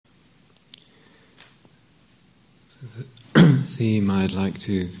The theme I'd like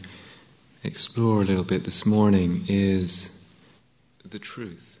to explore a little bit this morning is the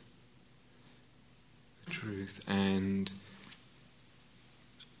truth. The truth and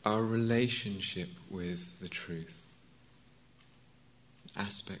our relationship with the truth.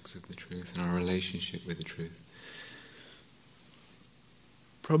 Aspects of the truth and our relationship with the truth.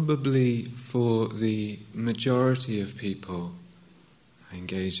 Probably for the majority of people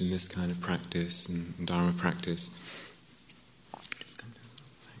engaged in this kind of practice and Dharma practice,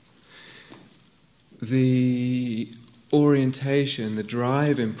 the orientation, the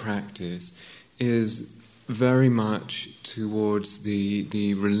drive in practice is very much towards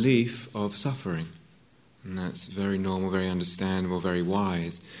the relief of suffering. And that's very normal, very understandable, very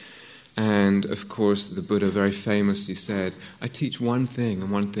wise. And of course, the Buddha very famously said, I teach one thing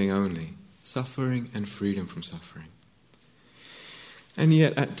and one thing only, suffering and freedom from suffering. And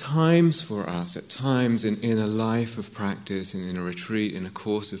yet at times for us, at times in a life of practice, in a retreat, in a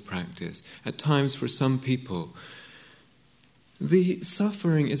course of practice, at times for some people, the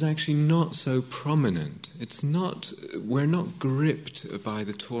suffering is actually not so prominent. We're not gripped by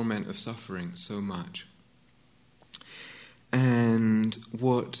the torment of suffering so much. And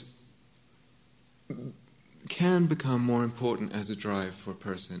what can become more important as a drive for a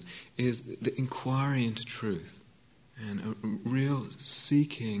person is the inquiry into truth and a real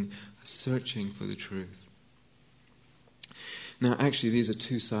seeking, searching for the truth. Now, actually, these are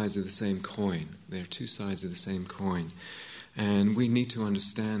two sides of the same coin. They're two sides of the same coin. And we need to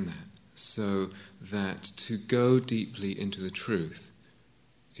understand that, so that to go deeply into the truth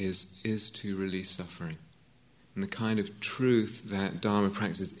is to release suffering. And the kind of truth that Dharma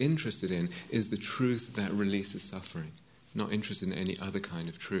practice is interested in is the truth that releases suffering, not interested in any other kind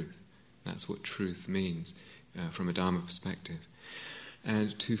of truth. That's what truth means from a Dharma perspective.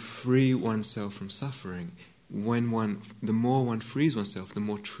 And to free oneself from suffering, the more one frees oneself, the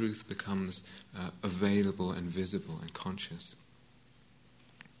more truth becomes available and visible and conscious.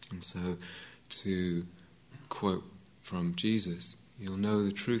 And so, to quote from Jesus, you'll know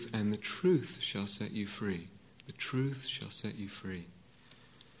the truth, and the truth shall set you free. The truth shall set you free.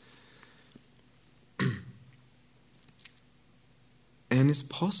 And it's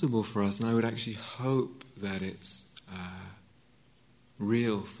possible for us, and I would actually hope that it's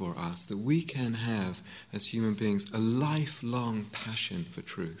real for us, that we can have, as human beings, a lifelong passion for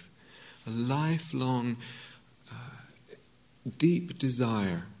truth, a lifelong deep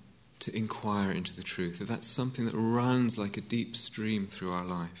desire to inquire into the truth. That that's something that runs like a deep stream through our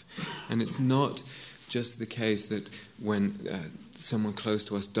life. And it's not just the case that when someone close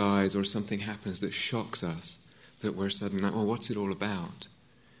to us dies or something happens that shocks us, that we're suddenly like, oh, what's it all about?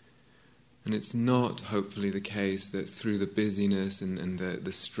 And it's not, hopefully, the case that through the busyness and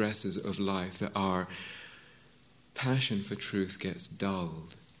the stresses of life that our passion for truth gets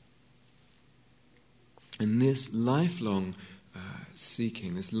dulled. And this lifelong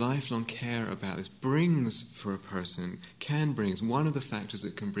seeking, this lifelong care about this brings for a person, is one of the factors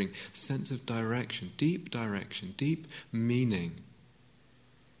that can bring sense of direction, deep meaning,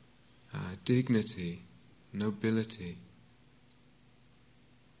 dignity, nobility.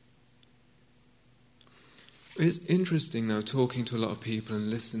 It's interesting, though, talking to a lot of people and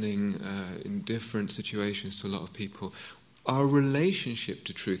listening in different situations to a lot of people, our relationship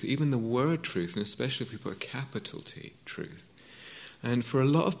to truth, even the word truth, and especially people with a capital T, truth. And for a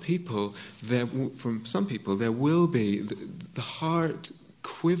lot of people, from some people, there will be, the heart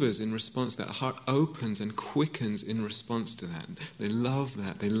quivers in response to that. The heart opens and quickens in response to that. They love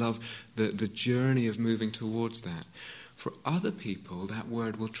that. They love the journey of moving towards that. For other people, that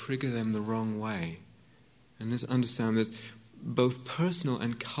word will trigger them the wrong way. And let's understand there's both personal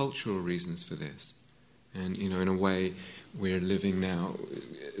and cultural reasons for this. And, in a way, we're living now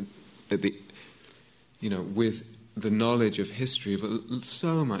with the knowledge of history of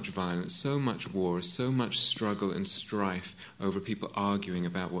so much violence, so much war, so much struggle and strife over people arguing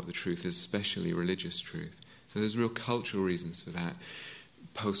about what the truth is, especially religious truth. So there's real cultural reasons for that.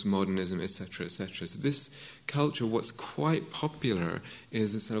 Postmodernism, etc., etc. So this culture, what's quite popular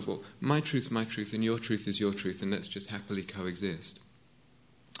is a sort of, well, my truth, and your truth is your truth, and let's just happily coexist.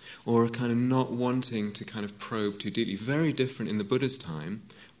 Or a kind of not wanting to kind of probe too deeply. Very different in the Buddha's time,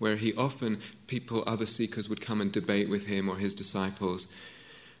 where other seekers would come and debate with him or his disciples.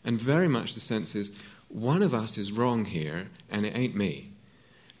 And very much the sense is, one of us is wrong here, and it ain't me.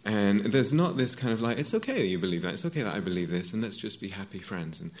 And there's not this kind of like, it's okay that you believe that, it's okay that I believe this, and let's just be happy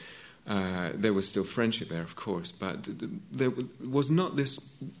friends. And there was still friendship there, of course, but there was not this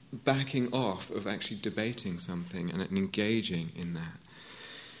backing off of actually debating something and engaging in that.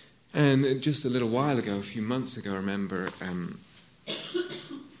 And just a little while ago, a few months ago, I remember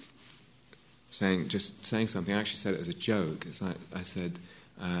saying something. I actually said it as a joke. It's like I said,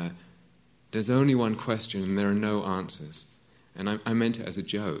 there's only one question and there are no answers. And I meant it as a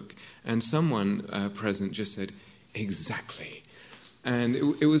joke. And someone present just said, exactly. And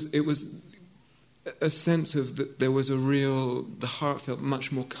it was a sense of that there was the heart felt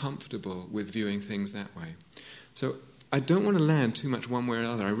much more comfortable with viewing things that way. So I don't want to land too much one way or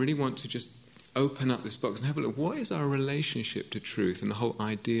another. I really want to just open up this box and have a look. What is our relationship to truth and the whole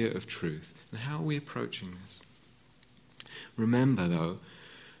idea of truth? And how are we approaching this? Remember, though,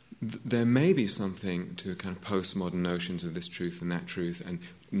 there may be something to kind of postmodern notions of this truth and that truth and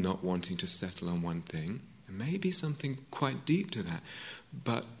not wanting to settle on one thing. There may be something quite deep to that.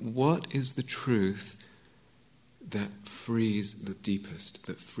 But what is the truth that frees the deepest,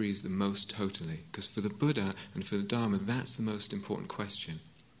 that frees the most totally? Because for the Buddha and for the Dharma, that's the most important question.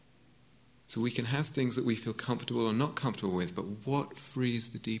 So we can have things that we feel comfortable or not comfortable with, but what frees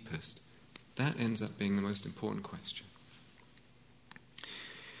the deepest? That ends up being the most important question.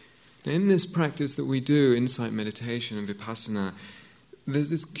 Now, in this practice that we do, insight meditation and vipassana, there's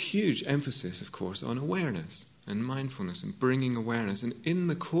this huge emphasis, of course, on awareness and mindfulness and bringing awareness. And in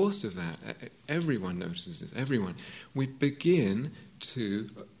the course of that, everyone notices this, everyone. We begin to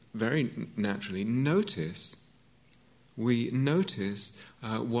very naturally notice. We notice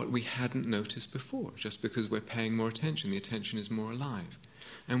what we hadn't noticed before, just because we're paying more attention. The attention is more alive.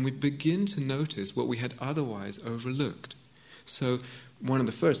 And we begin to notice what we had otherwise overlooked. So one of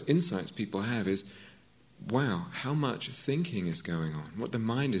the first insights people have is, wow, how much thinking is going on, what the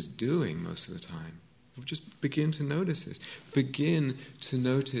mind is doing most of the time. We just begin to notice this. Begin to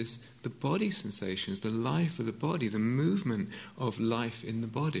notice the body sensations, the life of the body, the movement of life in the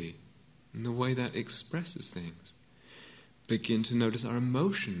body, and the way that expresses things. Begin to notice our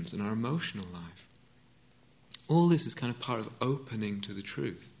emotions and our emotional life. All this is kind of part of opening to the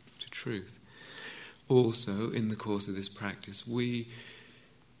truth, to truth. Also, in the course of this practice, we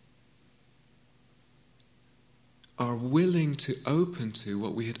are willing to open to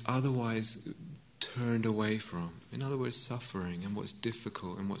what we had otherwise turned away from. In other words, suffering and what's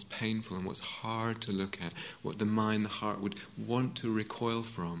difficult and what's painful and what's hard to look at, what the mind, the heart would want to recoil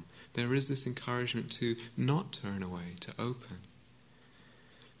from. There is this encouragement to not turn away, to open.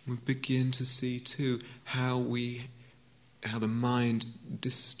 We begin to see too how the mind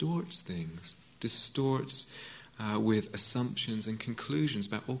distorts things, with assumptions and conclusions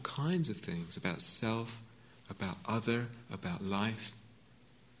about all kinds of things, about self, about other, about life.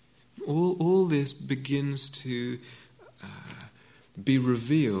 All this begins to be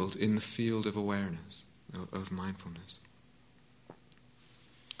revealed in the field of awareness, of mindfulness.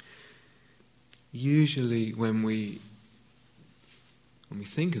 Usually when we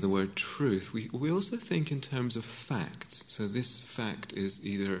think of the word truth, we also think in terms of facts. So this fact is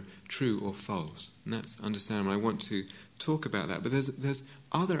either true or false. And that's understandable. I want to talk about that. But there's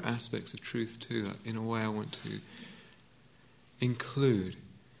other aspects of truth too that in a way I want to include.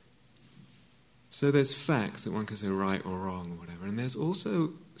 So there's facts that one can say right or wrong or whatever. And there's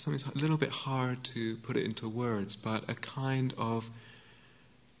also something a little bit hard to put it into words, but a kind of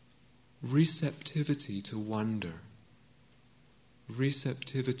receptivity to wonder.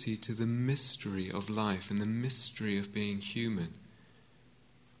 Receptivity to the mystery of life and the mystery of being human.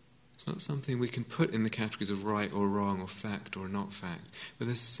 It's not something we can put in the categories of right or wrong or fact or not fact. But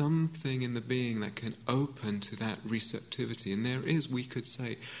there's something in the being that can open to that receptivity. And there is, we could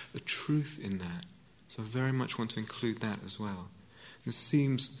say, a truth in that. So I very much want to include that as well. It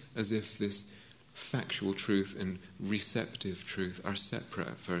seems as if this factual truth and receptive truth are separate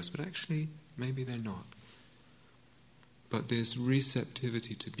at first, but actually maybe they're not. But there's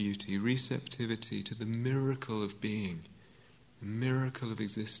receptivity to beauty, receptivity to the miracle of being, the miracle of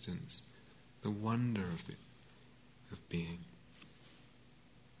existence, the wonder of being.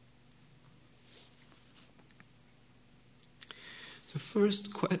 So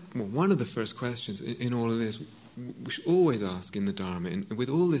one of the first questions in all of this, we should always ask in the Dharma, and with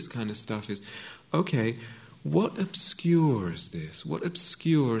all this kind of stuff is, okay, what obscures this? What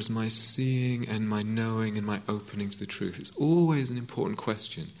obscures my seeing and my knowing and my opening to the truth? It's always an important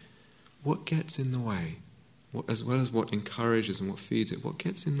question. What gets in the way? As well as what encourages and what feeds it, what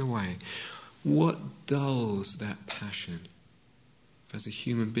gets in the way? What dulls that passion? As a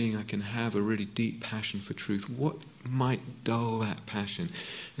human being, I can have a really deep passion for truth. What might dull that passion?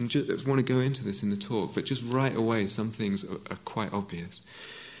 And I just want to go into this in the talk, but just right away, some things are quite obvious.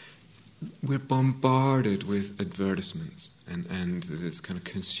 we're bombarded with advertisements and this kind of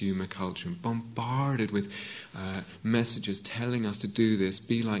consumer culture, and bombarded with messages telling us to do this,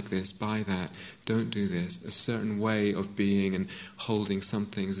 be like this, buy that, don't do this, a certain way of being and holding some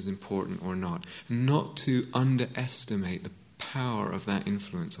things as important or not. Not to underestimate the power of that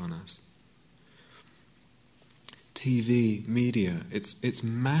influence on us. TV, media, it's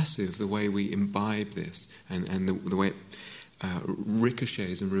massive the way we imbibe this and the way it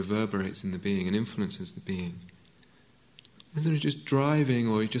ricochets and reverberates in the being and influences the being. Whether you're just driving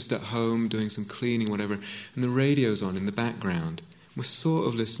or you're just at home doing some cleaning, whatever, and the radio's on in the background, we're sort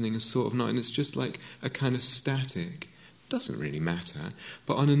of listening and sort of not, and it's just like a kind of static. Doesn't really matter.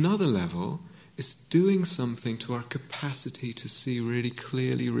 But on another level, it's doing something to our capacity to see really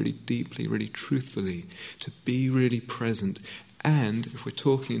clearly, really deeply, really truthfully, to be really present. And if we're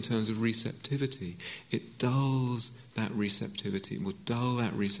talking in terms of receptivity, it dulls that receptivity. It will dull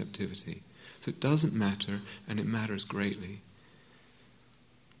that receptivity. So it doesn't matter, and it matters greatly.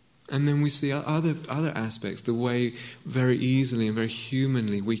 And then we see other aspects, the way very easily and very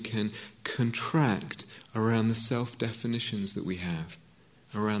humanly we can contract around the self-definitions that we have,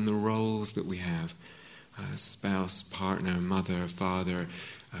 around the roles that we have, spouse, partner, mother, father,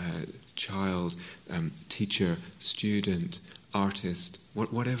 child, teacher, student, artist,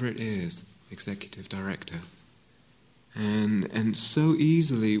 whatever it is, executive director. And so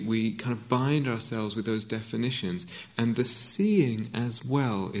easily we kind of bind ourselves with those definitions, and the seeing as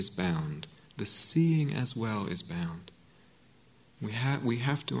well is bound. The seeing as well is bound. We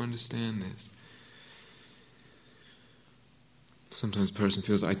have to understand this. Sometimes a person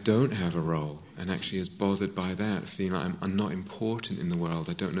feels, I don't have a role, and actually is bothered by that, feeling like I'm not important in the world,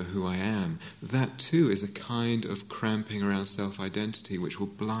 I don't know who I am. That too is a kind of cramping around self-identity which will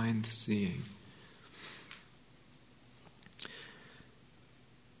blind the seeing.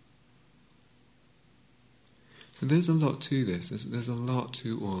 So there's a lot to this. There's a lot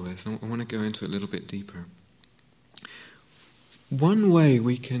to all this. I want to go into it a little bit deeper. One way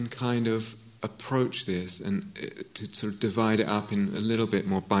we can kind of approach this and to sort of divide it up in a little bit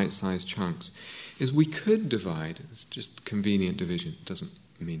more bite-sized chunks is we could divide, it's just convenient division, it doesn't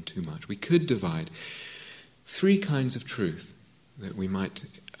mean too much, we could divide 3 kinds of truth that we might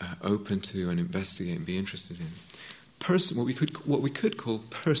open to and investigate and be interested in. What we could call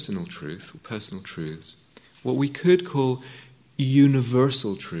personal truth, or personal truths, what we could call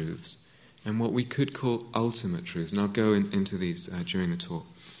universal truths, and what we could call ultimate truths. And I'll go into these during the talk.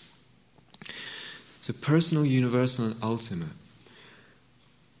 So personal, universal, and ultimate.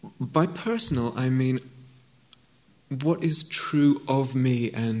 By personal, I mean what is true of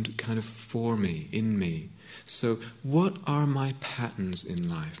me and kind of for me, in me. So what are my patterns in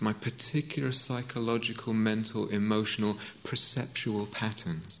life, my particular psychological, mental, emotional, perceptual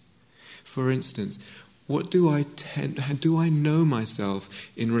patterns? For instance, what do I know myself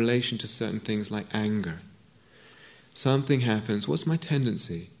in relation to certain things like anger? Something happens, what's my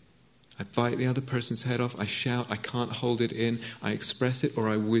tendency? I bite the other person's head off, I shout, I can't hold it in, I express it or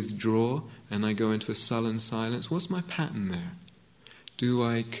I withdraw and I go into a sullen silence. What's my pattern there? Do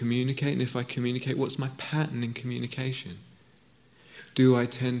I communicate? And if I communicate, what's my pattern in communication? Do I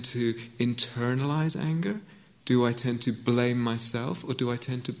tend to internalize anger? Do I tend to blame myself or do I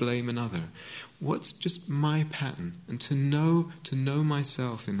tend to blame another? What's just my pattern? And to know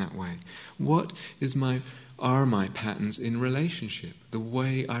myself in that way. What are my patterns in relationship? The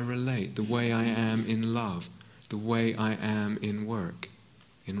way I relate, the way I am in love, the way I am in work,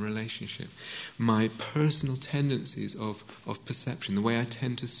 in relationship. My personal tendencies of perception, the way I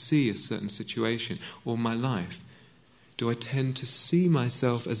tend to see a certain situation or my life. Do I tend to see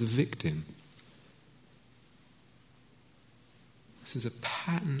myself as a victim? This is a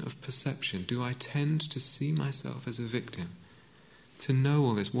pattern of perception. Do I tend to see myself as a victim? To know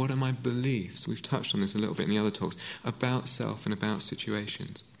all this, what are my beliefs? We've touched on this a little bit in the other talks, about self and about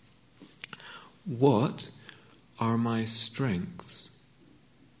situations. What are my strengths,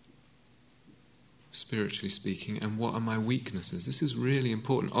 spiritually speaking, and what are my weaknesses? This is really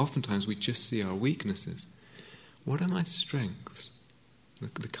important. Oftentimes we just see our weaknesses. What are my strengths?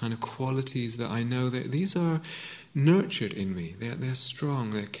 The kind of qualities that I know that these are nurtured in me. They're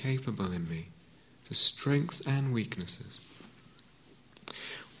strong, they're capable in me. So strengths and weaknesses.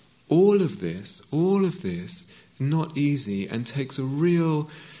 All of this, not easy and takes a real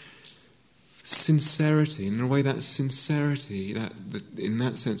sincerity. In a way, that sincerity, in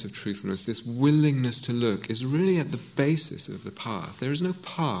that sense of truthfulness, this willingness to look is really at the basis of the path. There is no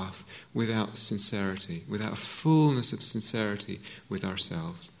path without sincerity, without a fullness of sincerity with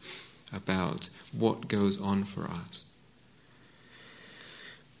ourselves about what goes on for us.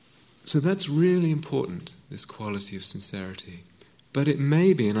 So that's really important, this quality of sincerity. But it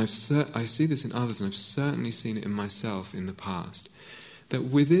may be, and I see this in others, and I've certainly seen it in myself in the past, that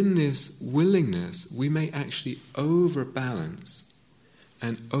within this willingness, we may actually overbalance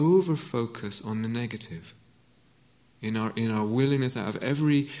and over-focus on the negative. In our willingness, out of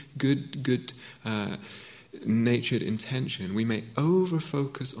every good natured intention, we may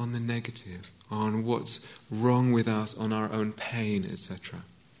over-focus on the negative, on what's wrong with us, on our own pain, etc.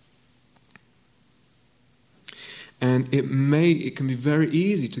 And it can be very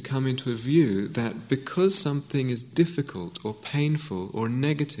easy to come into a view that because something is difficult or painful or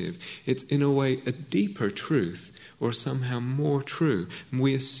negative, it's in a way a deeper truth or somehow more true. And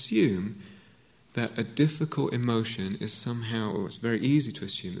we assume that a difficult emotion is somehow, or it's very easy to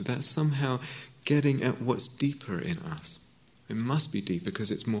assume, that that's somehow getting at what's deeper in us. It must be deep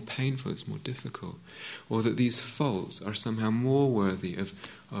because it's more painful, it's more difficult. Or that these faults are somehow more worthy of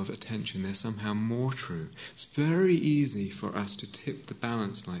attention, they're somehow more true. It's very easy for us to tip the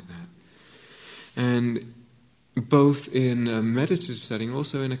balance like that. And both in a meditative setting,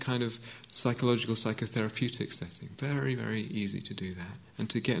 also in a kind of psychological, psychotherapeutic setting. Very, very easy to do that. And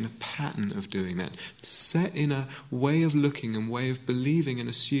to get in a pattern of doing that. Set in a way of looking and way of believing and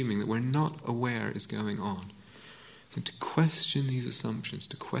assuming that we're not aware is going on. So to question these assumptions,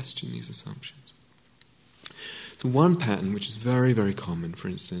 So one pattern, which is very, very common, for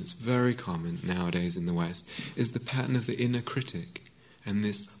instance, very common nowadays in the West, is the pattern of the inner critic. And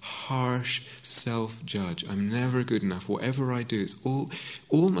this harsh self-judge. I'm never good enough. Whatever I do, it's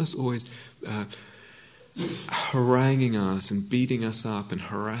almost always haranguing us and beating us up and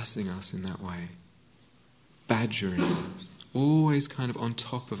harassing us in that way. Badgering us. Always kind of on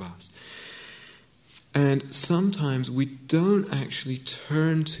top of us. And sometimes we don't actually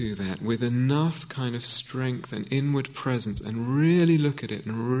turn to that with enough kind of strength and inward presence and really look at it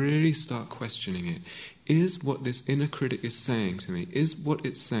and really start questioning it. Is what this inner critic is saying to me, is what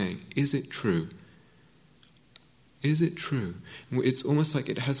it's saying, is it true? Is it true? It's almost like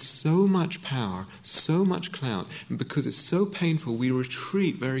it has so much power, so much clout, and because it's so painful, we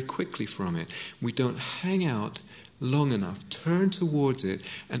retreat very quickly from it. We don't hang out long enough, turn towards it,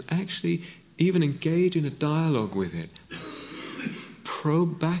 and actually even engage in a dialogue with it.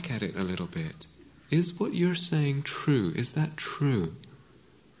 Probe back at it a little bit. Is what you're saying true? Is that true?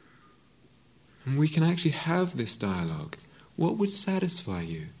 And we can actually have this dialogue. What would satisfy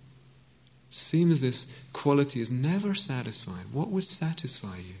you? It seems this quality is never satisfied. What would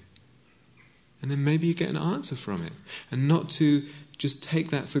satisfy you? And then maybe you get an answer from it. And not to just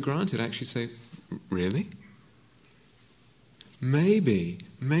take that for granted, actually say, really? Maybe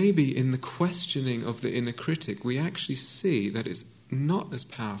in the questioning of the inner critic, we actually see that it's not as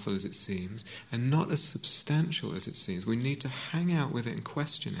powerful as it seems and not as substantial as it seems. We need to hang out with it and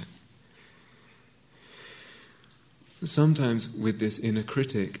question it. Sometimes with this inner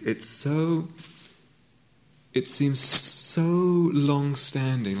critic, it seems so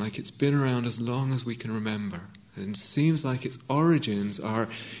long-standing, like it's been around as long as we can remember. And it seems like its origins are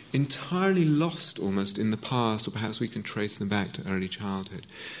entirely lost almost in the past, or perhaps we can trace them back to early childhood.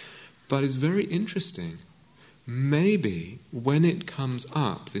 But it's very interesting. Maybe when it comes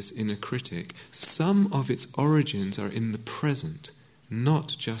up, this inner critic, some of its origins are in the present,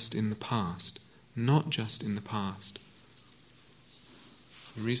 not just in the past. Not just in the past.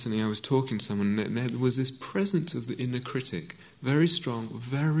 Recently I was talking to someone, and there was this presence of the inner critic, very strong,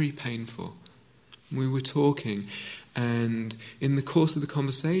 very painful. We were talking, and in the course of the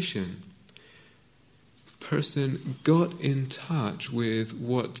conversation, the person got in touch with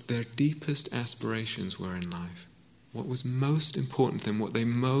what their deepest aspirations were in life, what was most important to them, what they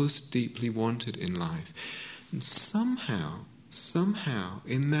most deeply wanted in life. And somehow,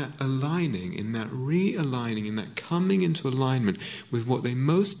 in that aligning, in that realigning, in that coming into alignment with what they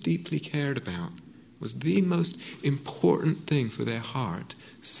most deeply cared about, was the most important thing for their heart,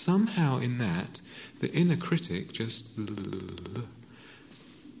 somehow in that, the inner critic just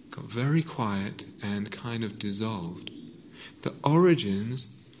got very quiet and kind of dissolved. The origins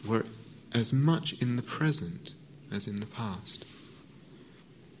were as much in the present as in the past.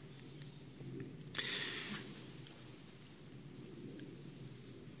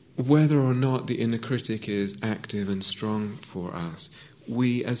 Whether or not the inner critic is active and strong for us,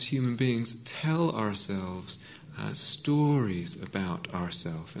 we as human beings tell ourselves stories about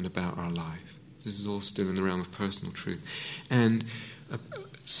ourselves and about our life. This is all still in the realm of personal truth. And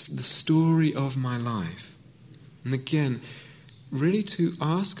the story of my life. And again, really to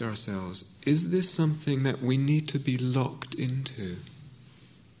ask ourselves, is this something that we need to be locked into?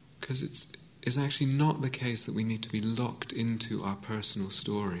 Because is actually not the case that we need to be locked into our personal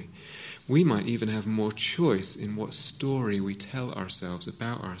story. We might even have more choice in what story we tell ourselves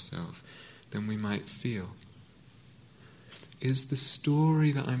about ourselves than we might feel. Is the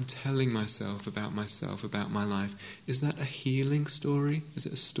story that I'm telling myself, about my life, is that a healing story? Is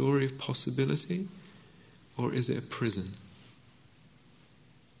it a story of possibility? Or is it a prison?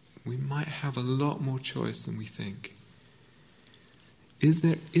 We might have a lot more choice than we think. Is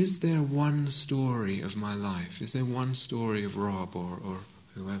there one story of my life? Is there one story of Rob or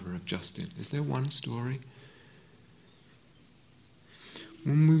whoever, of Justin? Is there one story?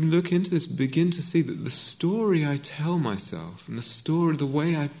 When we look into this, begin to see that the story I tell myself and the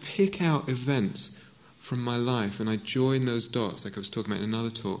way I pick out events from my life and I join those dots, like I was talking about in another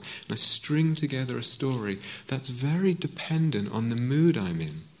talk, and I string together a story, that's very dependent on the mood I'm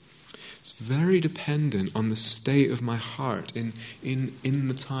in. It's very dependent on the state of my heart in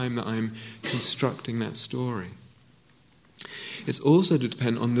the time that I'm constructing that story. It's also to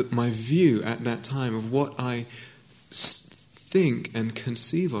depend on my view at that time of what I think and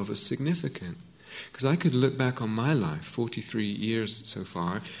conceive of as significant. Because I could look back on my life, 43 years so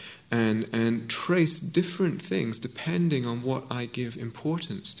far, and trace different things depending on what I give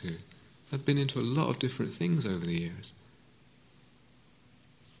importance to. I've been into a lot of different things over the years.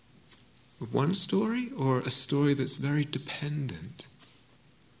 One story or a story that's very dependent?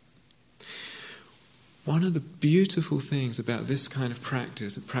 One of the beautiful things about this kind of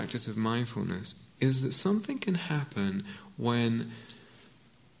practice, a practice of mindfulness, is that something can happen when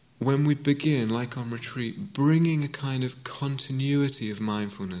we begin, like on retreat, bringing a kind of continuity of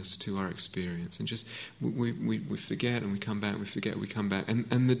mindfulness to our experience. And just, we forget and we come back, we forget, we come back.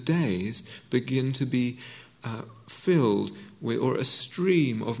 And the days begin to be filled with, or a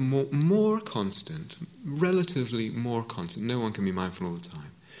stream of more constant, relatively more constant. No one can be mindful all the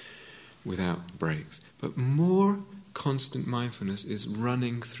time without breaks. But more constant mindfulness is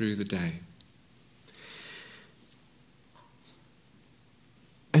running through the day.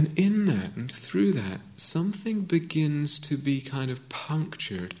 And in that and through that, something begins to be kind of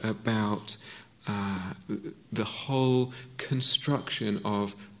punctured about the whole construction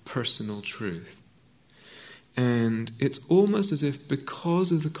of personal truth. And it's almost as if,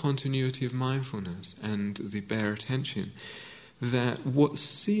 because of the continuity of mindfulness and the bare attention, that what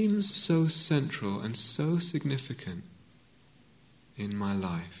seems so central and so significant in my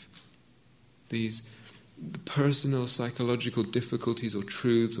life, these personal psychological difficulties or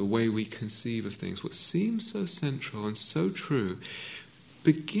truths or way we conceive of things, what seems so central and so true,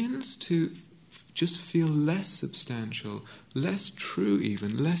 begins to just feel less substantial, less true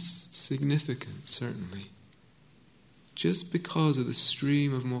even, less significant, certainly. Just because of the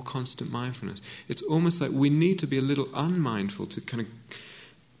stream of more constant mindfulness. It's almost like we need to be a little unmindful to kind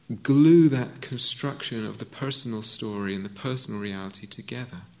of glue that construction of the personal story and the personal reality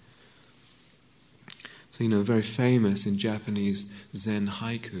together. So, very famous in Japanese Zen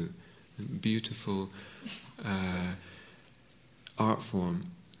haiku, beautiful art form.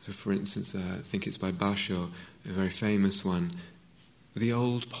 So, for instance, I think it's by Basho, a very famous one. The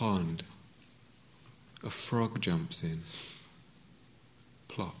old pond, a frog jumps in,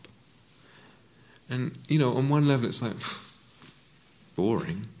 plop. And, on one level it's like,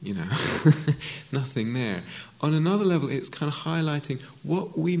 boring, nothing there. On another level, it's kind of highlighting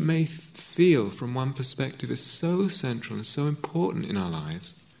what we may feel from one perspective is so central and so important in our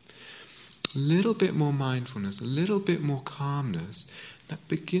lives. A little bit more mindfulness, a little bit more calmness, that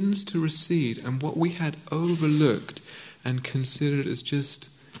begins to recede, and what we had overlooked and considered as just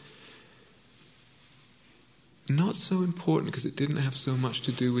not so important because it didn't have so much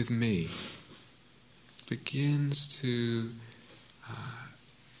to do with me, begins to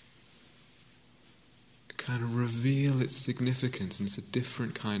kind of reveal its significance, and it's a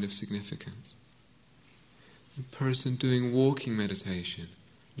different kind of significance. A person doing walking meditation,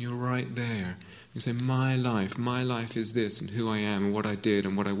 you're right there. You say, my life is this, and who I am, and what I did,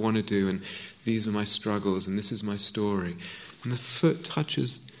 and what I want to do, and these are my struggles, and this is my story. And the foot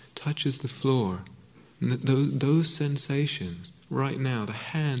touches the floor. And those sensations, right now, the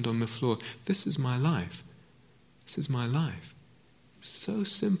hand on the floor, this is my life. This is my life. So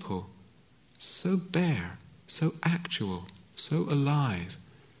simple, so bare, so actual, so alive.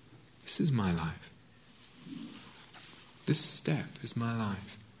 This is my life. This step is my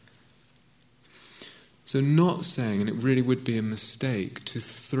life. So not saying, and it really would be a mistake, to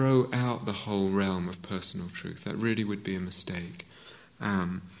throw out the whole realm of personal truth. That really would be a mistake.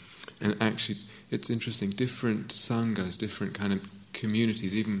 And actually, it's interesting, different sanghas, different kind of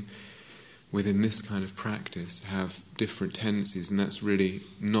communities, even within this kind of practice have different tendencies, and that's really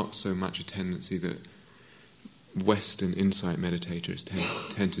not so much a tendency that Western insight meditators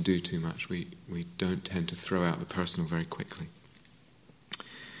tend to do too much. We don't tend to throw out the personal very quickly.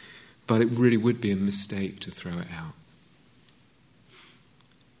 But it really would be a mistake to throw it out.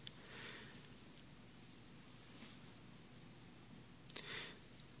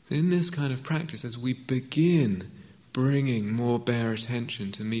 In this kind of practice, as we begin bringing more bare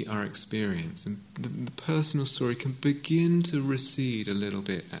attention to meet our experience, and the personal story can begin to recede a little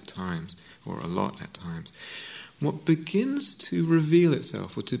bit at times, or a lot at times, what begins to reveal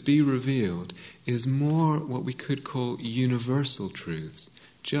itself, or to be revealed, is more what we could call universal truths,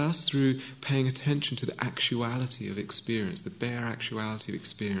 just through paying attention to the actuality of experience, the bare actuality of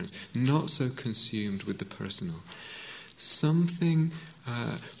experience, not so consumed with the personal.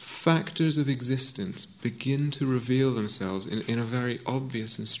 Factors of existence begin to reveal themselves in a very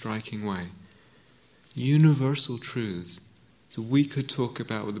obvious and striking way. Universal truths. So we could talk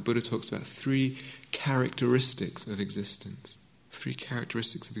about, what the Buddha talks about, 3 characteristics of existence. 3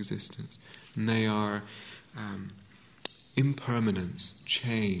 characteristics of existence. And they are impermanence,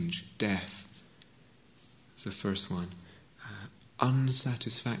 change, death. That's the first one.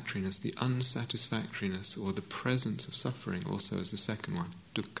 Unsatisfactoriness, the unsatisfactoriness or the presence of suffering also is the second one,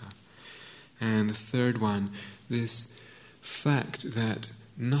 dukkha. And the third one, this fact that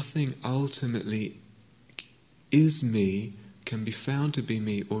nothing ultimately is me, can be found to be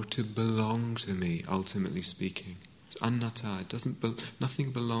me or to belong to me, ultimately speaking. It's anatta,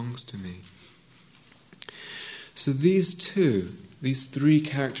 nothing belongs to me. So these 3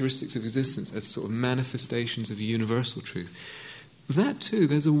 characteristics of existence as sort of manifestations of a universal truth, that too,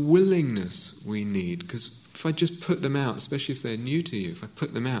 there's a willingness we need, because if I just put them out, especially if they're new to you, if I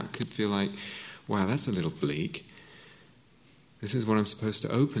put them out, it could feel like, wow, that's a little bleak. This is what I'm supposed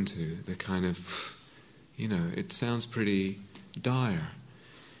to open to, the kind of, it sounds pretty dire.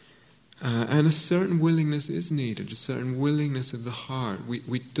 And a certain willingness is needed, a certain willingness of the heart.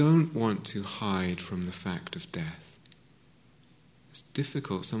 We don't want to hide from the fact of death. It's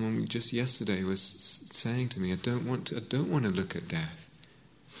difficult. Someone just yesterday was saying to me, I don't want to look at death.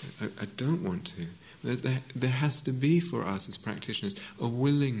 I don't want to. There has to be for us as practitioners a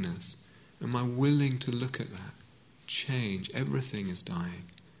willingness. Am I willing to look at that? Change. Everything is dying.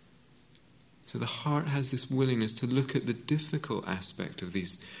 So the heart has this willingness to look at the difficult aspect of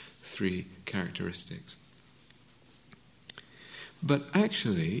these 3 characteristics. But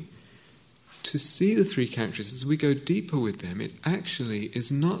actually, to see the 3 characteristics, as we go deeper with them, it actually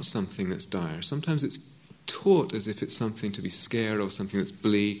is not something that's dire. Sometimes it's taught as if it's something to be scared of, something that's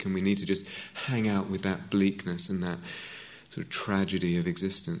bleak, and we need to just hang out with that bleakness and that sort of tragedy of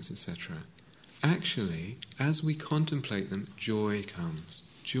existence, etc. Actually, as we contemplate them, joy comes.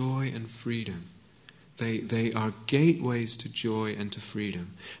 Joy and freedom. They are gateways to joy and to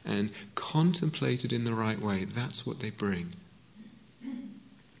freedom. And contemplated in the right way, that's what they bring.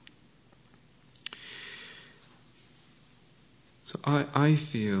 So I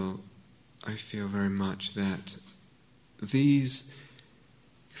feel very much that these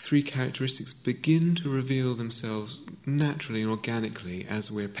 3 characteristics begin to reveal themselves naturally and organically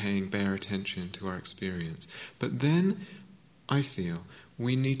as we're paying bare attention to our experience. But then I feel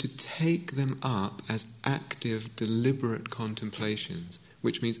we need to take them up as active, deliberate contemplations,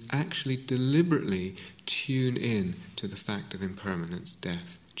 which means actually deliberately tune in to the fact of impermanence,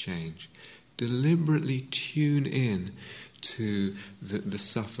 death, change. Deliberately tune in to the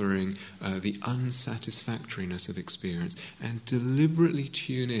suffering, the unsatisfactoriness of experience, and deliberately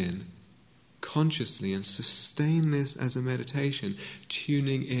tune in consciously and sustain this as a meditation,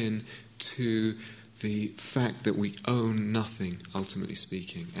 tuning in to the fact that we own nothing, ultimately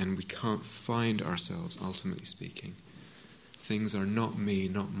speaking, and we can't find ourselves, ultimately speaking. Things are not me,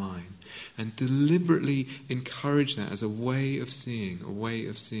 not mine. And deliberately encourage that as a way of seeing,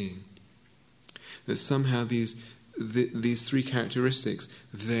 that somehow these 3 characteristics,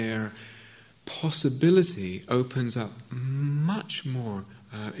 their possibility opens up much more,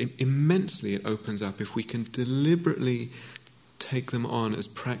 immensely it opens up if we can deliberately take them on as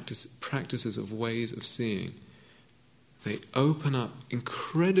practices of ways of seeing. They open up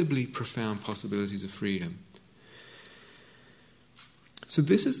incredibly profound possibilities of freedom. So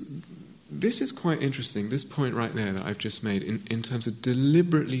this is quite interesting, this point right there that I've just made, in terms of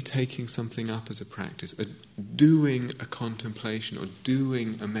deliberately taking something up as a practice, doing a contemplation or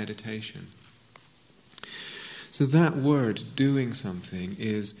doing a meditation. So that word, doing something,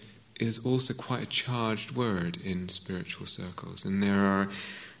 is also quite a charged word in spiritual circles. And there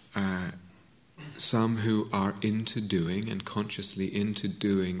are some who are into doing and consciously into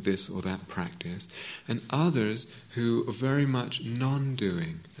doing this or that practice, and others who are very much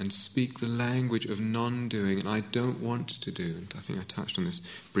non-doing and speak the language of non-doing, and I don't want to do. And I think I touched on this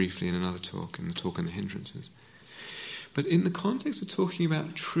briefly in another talk, in the talk on the hindrances. But in the context of talking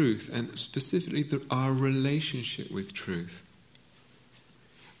about truth, and specifically our relationship with truth,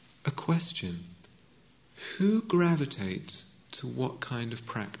 a question: who gravitates to what kind of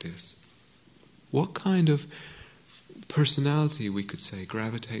practice? What kind of personality, we could say,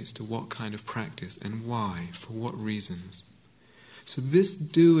 gravitates to what kind of practice, and why? For what reasons? So this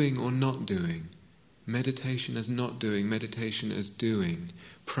doing or not doing, meditation as not doing, meditation as doing,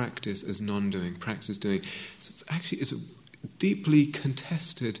 practice as non-doing, practice as doing, it's a deeply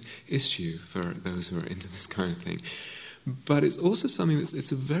contested issue for those who are into this kind of thing. But it's also something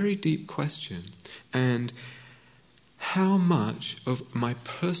it's a very deep question. And how much of my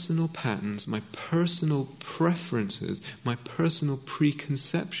personal patterns, my personal preferences, my personal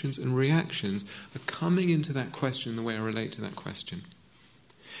preconceptions and reactions are coming into that question, the way I relate to that question.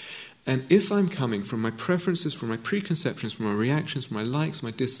 And if I'm coming from my preferences, from my preconceptions, from my reactions, from my likes,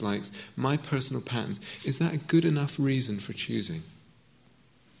 my dislikes, my personal patterns, is that a good enough reason for choosing?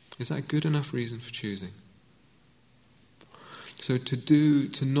 Is that a good enough reason for choosing? So to do,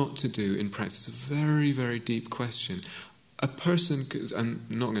 to not to do in practice is a very, very deep question. A person could, I'm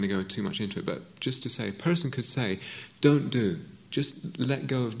not going to go too much into it, but just to say, a person could say, don't do, just let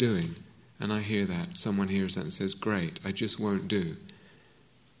go of doing. And I hear that, someone hears that and says, great, I just won't do.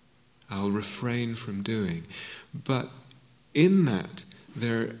 I'll refrain from doing. But in that,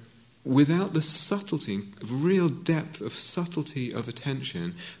 without the subtlety, real depth of subtlety of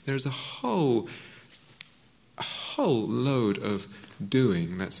attention, there's a whole load of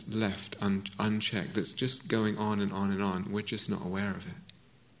doing that's left unchecked, that's just going on and on and on. We're just not aware of it.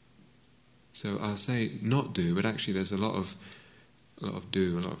 So I'll say not do, but actually there's a lot of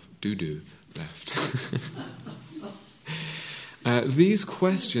do left. These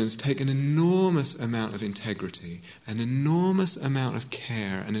questions take an enormous amount of integrity, an enormous amount of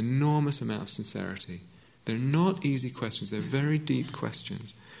care, an enormous amount of sincerity. They're not easy questions, they're very deep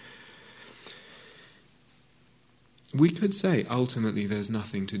questions. We could say, ultimately, there's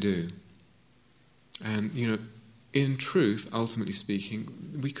nothing to do. And, in truth, ultimately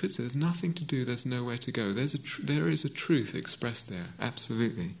speaking, we could say there's nothing to do, there's nowhere to go. There is a truth expressed there,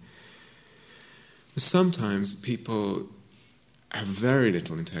 absolutely. But sometimes people have very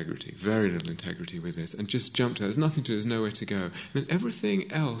little integrity with this, and just jump to it. There's nothing to do, there's nowhere to go. And then everything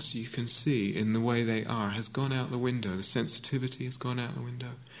else you can see in the way they are has gone out the window. The sensitivity has gone out the window.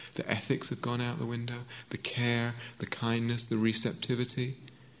 The ethics have gone out the window. The care, the kindness, the receptivity.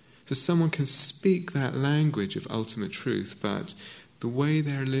 So someone can speak that language of ultimate truth, but the way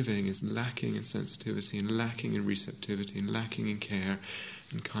they're living is lacking in sensitivity and lacking in receptivity and lacking in care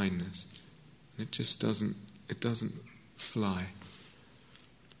and kindness. And it just doesn't fly.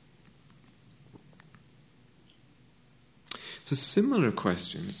 So similar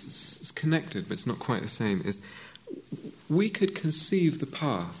questions, it's connected but it's not quite the same, is we could conceive the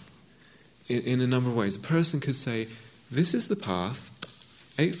path in a number of ways. A person could say, this is the path,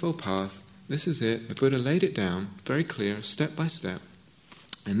 Eightfold Path, this is it, the Buddha laid it down, very clear, step by step,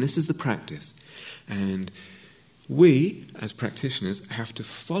 and this is the practice. And we, as practitioners, have to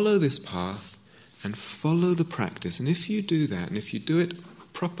follow this path and follow the practice. And if you do that, and if you do it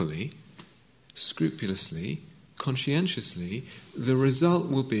properly, scrupulously, conscientiously, the result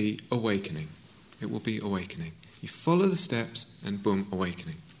will be awakening. It will be awakening. You follow the steps and boom,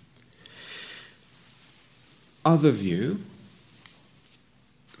 awakening. Other view,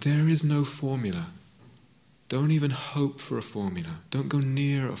 there is no formula. Don't even hope for a formula. Don't go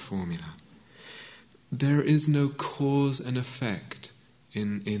near a formula. There is no cause and effect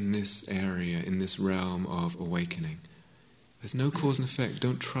in this area, in this realm of awakening. There's no cause and effect.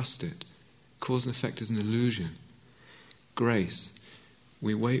 Don't trust it. Cause and effect is an illusion. Grace.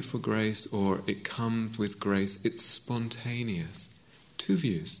 We wait for grace, or it comes with grace. It's spontaneous. Two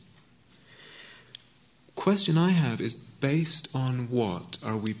views. Question I have is, based on what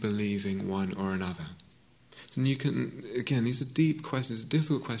are we believing one or another? And you can, again, these are deep questions,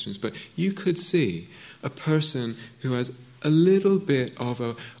 difficult questions, but you could see a person who has a little bit of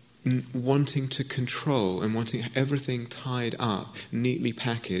a wanting to control and wanting everything tied up, neatly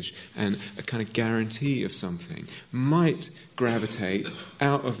packaged, and a kind of guarantee of something, might gravitate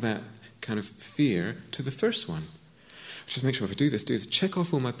out of that kind of fear to the first one. Just make sure if I do this, check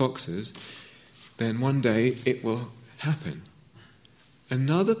off all my boxes, then one day it will happen.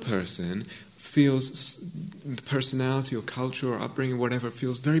 Another person the personality or culture or upbringing, whatever,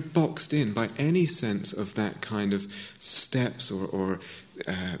 feels very boxed in by any sense of that kind of steps or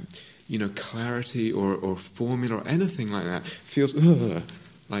clarity or formula or anything like that, feels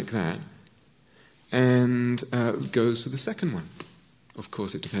like that, and goes for the second one. Of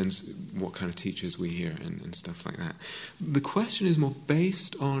course, it depends what kind of teachers we hear and stuff like that. The question is more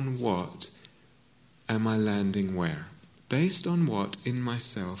based on what am I landing where? Based on what in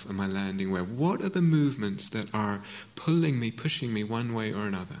myself am I landing where? What are the movements that are pulling me, pushing me one way or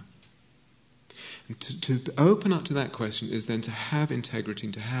another? And to open up to that question is then to have integrity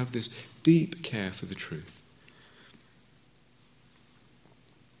and to have this deep care for the truth.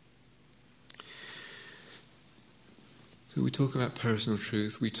 So we talk about personal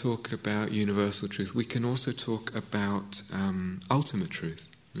truth, we talk about universal truth, we can also talk about ultimate truth.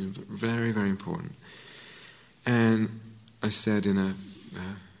 Very, very important. And I said in a,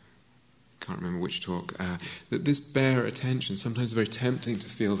 can't remember which talk, that this bare attention, sometimes it's very tempting to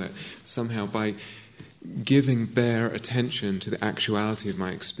feel that somehow by giving bare attention to the actuality of my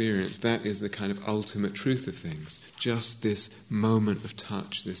experience, that is the kind of ultimate truth of things. Just this moment of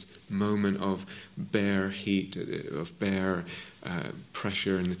touch, this moment of bare heat, of bare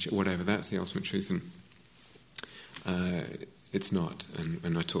pressure, and whatever, that's the ultimate truth. And it's not,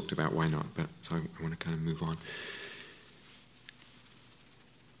 and I talked about why not, but so I want to kind of move on.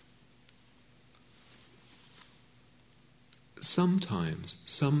 Sometimes,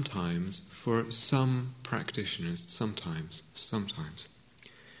 for some practitioners, sometimes,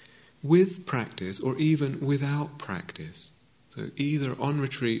 with practice or even without practice, so either on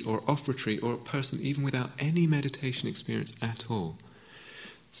retreat or off retreat, or a person even without any meditation experience at all,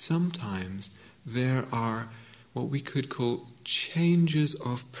 sometimes there are what we could call changes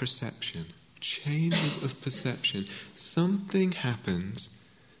of perception.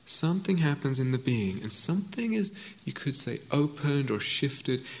 Something happens in the being, and something is, you could say, opened or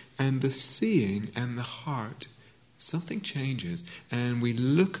shifted, and the seeing and the heart, something changes, and we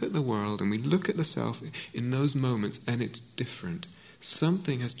look at the world and we look at the self in those moments, and it's different.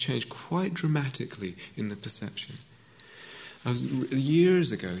 Something has changed quite dramatically in the perception.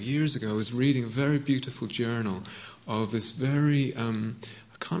 Years ago, I was reading a very beautiful journal of this very, I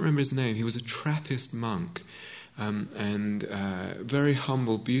can't remember his name, he was a Trappist monk, and very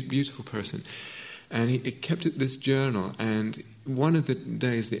humble, beautiful person. And he kept this journal, and one of the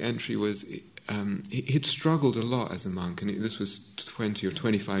days the entry was, he'd struggled a lot as a monk, and this was 20 or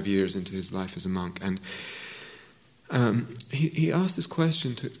 25 years into his life as a monk, and he asked this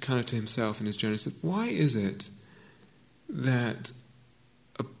question to himself in his journal. He said, why is it that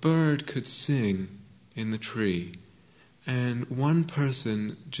a bird could sing in the tree, and one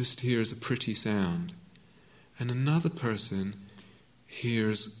person just hears a pretty sound, and another person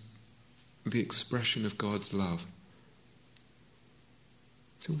hears the expression of God's love?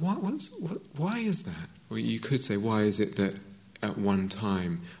 So why is that? Or you could say, why is it that at one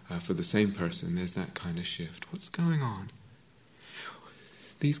time, for the same person, there's that kind of shift? What's going on?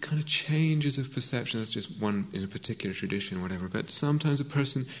 These kind of changes of perception, that's just one in a particular tradition or whatever, but sometimes a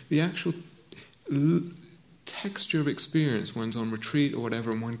person, the actual texture of experience, one's on retreat or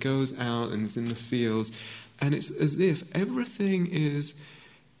whatever, and one goes out and is in the fields, and it's as if everything is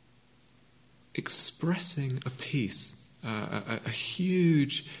expressing a peace, a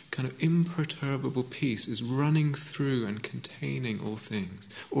huge kind of imperturbable peace is running through and containing all things.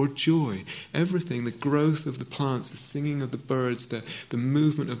 Or joy, everything, the growth of the plants, the singing of the birds, the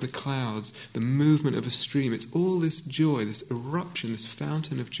movement of the clouds, the movement of a stream, it's all this joy, this eruption, this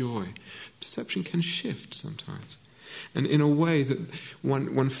fountain of joy. Perception can shift sometimes. And in a way that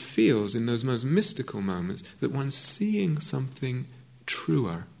one feels in those most mystical moments that one's seeing something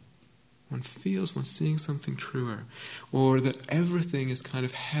truer. One feels one's seeing something truer. Or that everything is kind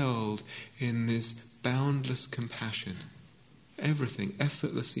of held in this boundless compassion. Everything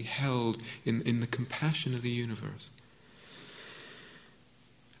effortlessly held in the compassion of the universe.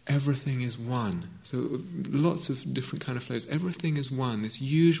 Everything is one. So lots of different kind of flavors. Everything is one. This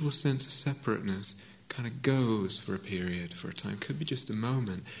usual sense of separateness kind of goes for a period, for a time. Could be just a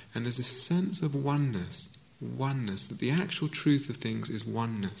moment. And there's a sense of oneness, that the actual truth of things is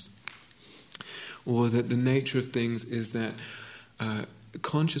oneness. Or that the nature of things is that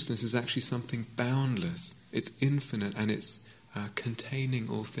consciousness is actually something boundless. It's infinite and it's containing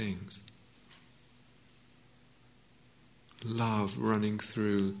all things. Love running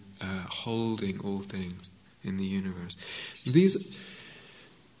through, holding all things in the universe.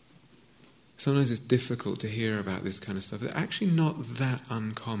 Sometimes it's difficult to hear about this kind of stuff. They're actually not that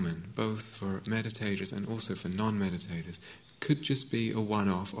uncommon, both for meditators and also for non-meditators. could just be a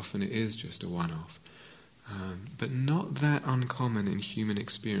one-off. Often it is just a one-off. But not that uncommon in human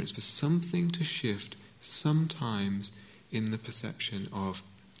experience for something to shift sometimes in the perception of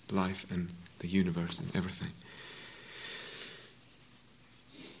life and the universe and everything.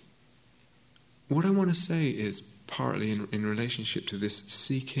 What I want to say is, partly in relationship to this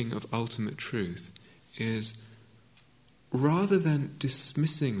seeking of ultimate truth, is rather than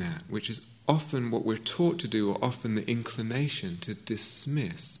dismissing that, which is often what we're taught to do, or often the inclination to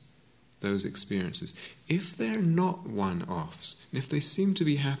dismiss those experiences, if they're not one-offs, and if they seem to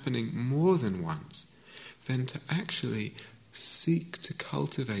be happening more than once, then to actually seek to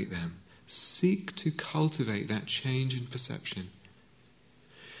cultivate them, seek to cultivate that change in perception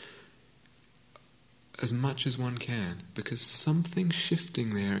as much as one can, because something's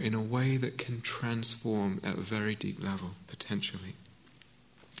shifting there in a way that can transform at a very deep level, potentially.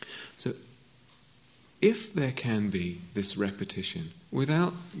 So, if there can be this repetition,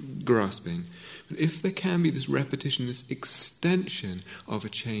 without grasping, but if there can be this repetition, this extension of a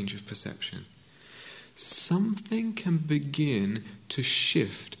change of perception, something can begin to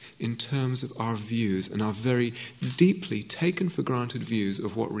shift in terms of our views and our very deeply taken for granted views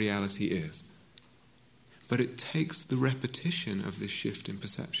of what reality is. But it takes the repetition of this shift in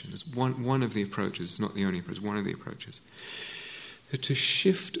perception. It's one of the approaches, it's not the only approach, one of the approaches. So to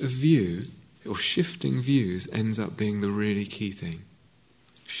shift a view, or shifting views, ends up being the really key thing.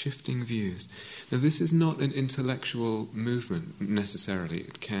 Shifting views. Now this is not an intellectual movement necessarily,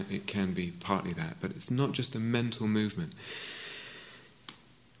 it can be partly that, but it's not just a mental movement.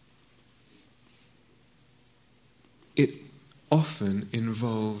 It often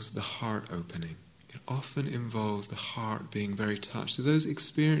involves the heart opening. It often involves the heart being very touched. So those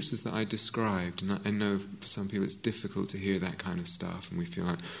experiences that I described, and I know for some people it's difficult to hear that kind of stuff, and we feel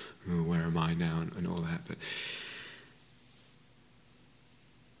like, oh, where am I now, and all that, but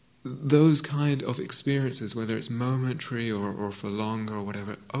those kind of experiences, whether it's momentary or for longer or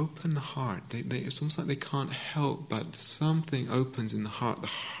whatever, open the heart. It's almost like they can't help, but something opens in the heart. The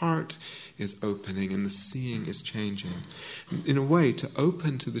heart is opening and the seeing is changing. In a way, to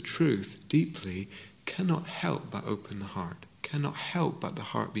open to the truth deeply cannot help but open the heart. Cannot help but the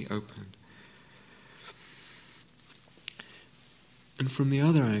heart be opened. And from the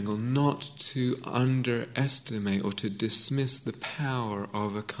other angle, not to underestimate or to dismiss the power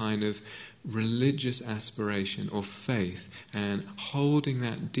of a kind of religious aspiration or faith, and holding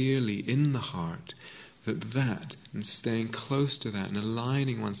that dearly in the heart, that and staying close to that and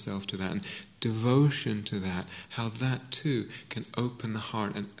aligning oneself to that and devotion to that, how that too can open the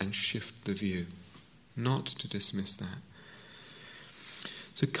heart and shift the view. Not to dismiss that.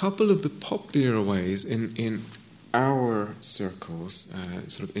 So a couple of the popular ways in our circles,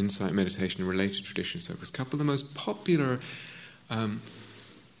 sort of insight meditation and related tradition circles, a couple of the most popular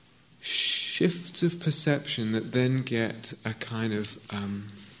shifts of perception that then get a kind of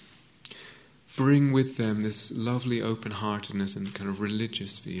bring with them this lovely open-heartedness and kind of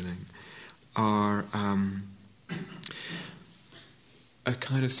religious feeling are a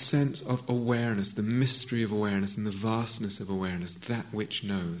kind of sense of awareness, the mystery of awareness and the vastness of awareness, that which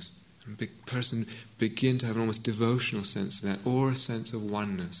knows. And a person begin to have an almost devotional sense of that, or a sense of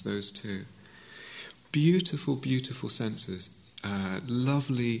oneness, those two. Beautiful, beautiful senses,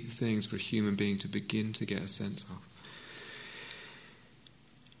 lovely things for a human being to begin to get a sense of.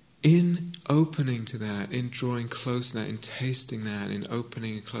 In opening to that, in drawing close to that, in tasting that, in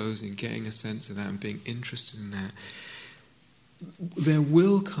opening and closing, getting a sense of that and being interested in that, there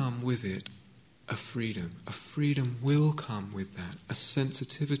will come with it a freedom. A freedom will come with that. A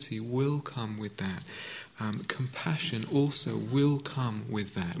sensitivity will come with that. Compassion also will come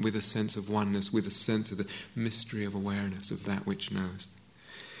with that, with a sense of oneness, with a sense of the mystery of awareness of that which knows.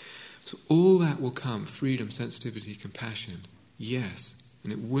 So all that will come, freedom, sensitivity, compassion, yes,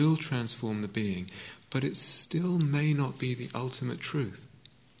 and it will transform the being, but it still may not be the ultimate truth.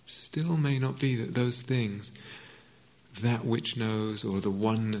 Still may not be that those things, that which knows, or the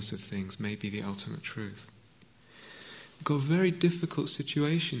oneness of things, may be the ultimate truth. We've got a very difficult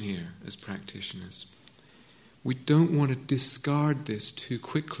situation here as practitioners. We don't want to discard this too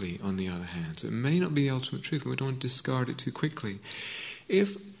quickly, on the other hand. So it may not be the ultimate truth, but we don't want to discard it too quickly.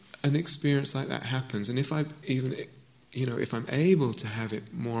 If an experience like that happens, and if I'm able to have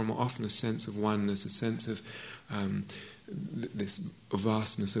it more and more often, a sense of oneness, a sense of this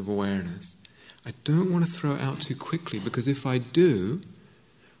vastness of awareness, I don't want to throw it out too quickly, because if I do,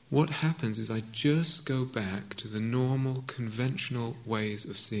 what happens is I just go back to the normal, conventional ways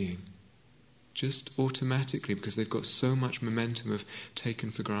of seeing. Just automatically, because they've got so much momentum of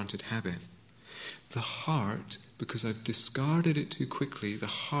taken for granted habit. the heart, because I've discarded it too quickly, the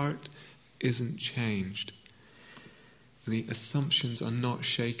heart isn't changed. The assumptions are not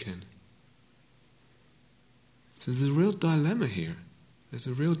shaken. So there's a real dilemma here. There's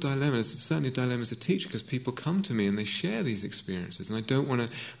a real dilemma. It's certainly a dilemma as a teacher, because people come to me and they share these experiences, and I don't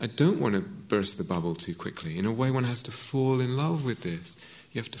want to burst the bubble too quickly. In a way, one has to fall in love with this.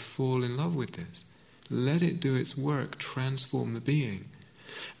 You have to fall in love with this. Let it do its work, transform the being.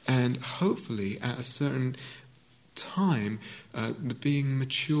 And hopefully, at a certain time, the being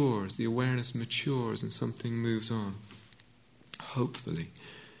matures, the awareness matures, and something moves on. Hopefully.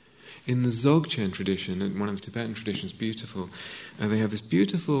 In the Dzogchen tradition, and one of the Tibetan traditions, beautiful, they have this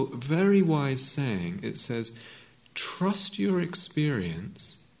beautiful, very wise saying. It says, trust your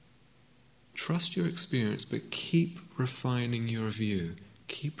experience, but keep refining your view.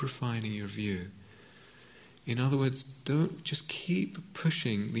 Keep refining your view. In other words, don't just keep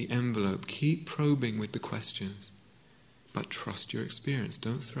pushing the envelope, keep probing with the questions, but trust your experience.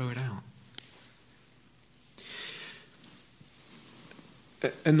 Don't throw it out.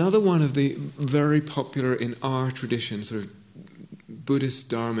 Another one of the very popular in our tradition, sort of Buddhist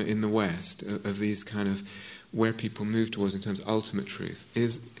Dharma in the West, of these kind of where people move towards in terms of ultimate truth,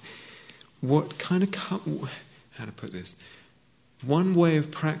 is what kind of, how to put this, one way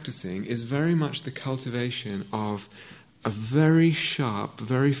of practicing is very much the cultivation of a very sharp,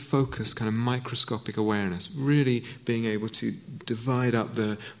 very focused kind of microscopic awareness, really being able to divide up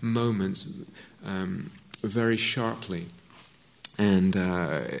the moments very sharply and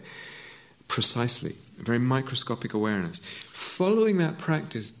precisely, very microscopic awareness. Following that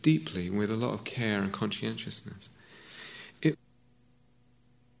practice deeply with a lot of care and conscientiousness,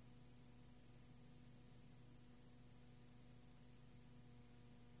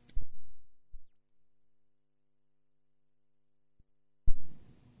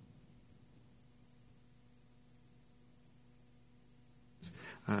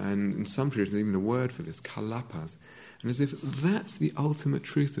 and in some traditions even a word for this, kalapas. And as if that's the ultimate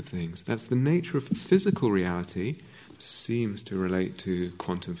truth of things. That's the nature of physical reality, seems to relate to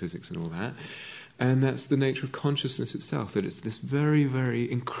quantum physics and all that. And that's the nature of consciousness itself, that it's this very,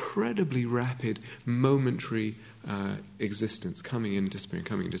 very incredibly rapid, momentary existence, coming in, disappearing,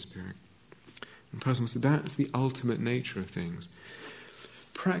 coming in, disappearing. And the person will say, that's the ultimate nature of things.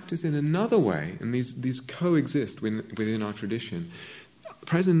 Practice in another way, and these coexist within our tradition.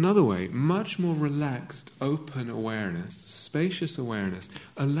 Practice in another way, much more relaxed, open awareness, spacious awareness,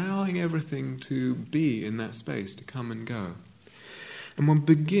 allowing everything to be in that space, to come and go. And one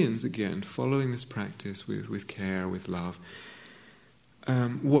begins, again, following this practice with care, with love.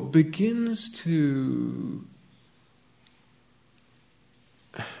 What begins to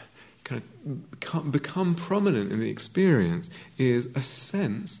kind of become prominent in the experience is a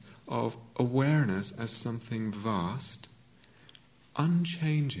sense of awareness as something vast,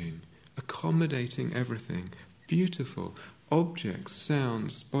 unchanging, accommodating everything, beautiful, objects,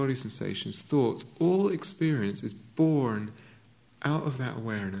 sounds, body sensations, thoughts, all experience is born out of that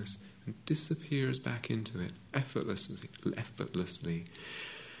awareness and disappears back into it effortlessly.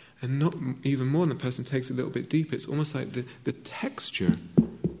 And not even more than the person takes it a little bit deeper. It's almost like the texture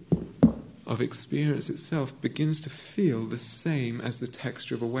of experience itself begins to feel the same as the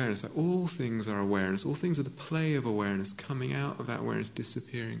texture of awareness. Like all things are awareness. All things are the play of awareness coming out of that awareness,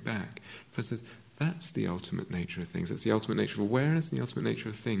 disappearing back. But says that's the ultimate nature of things. That's the ultimate nature of awareness and the ultimate nature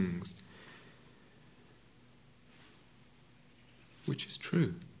of things. Which is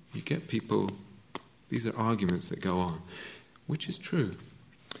true. You get people, these are arguments that go on. Which is true.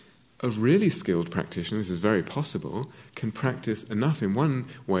 A really skilled practitioner, this is very possible, can practice enough in one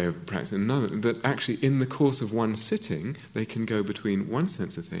way of practice and another, that actually in the course of one sitting, they can go between one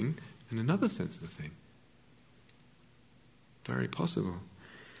sense of thing and another sense of thing. Very possible.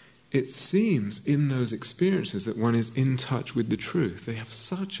 It seems in those experiences that one is in touch with the truth. They have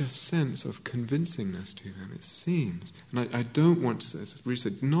such a sense of convincingness to them, it seems. And I don't want to, as Rita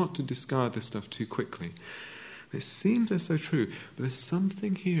said, not to discard this stuff too quickly. It seems they're so true, but there's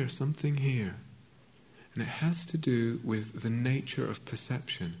something here. And it has to do with the nature of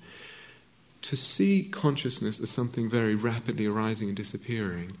perception. To see consciousness as something very rapidly arising and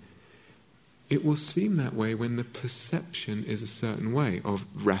disappearing, it will seem that way when the perception is a certain way of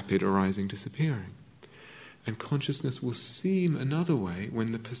rapid arising, disappearing. And consciousness will seem another way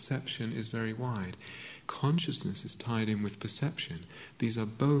when the perception is very wide. Consciousness is tied in with perception. These are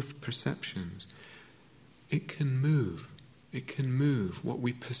both perceptions. It can move. It can move. What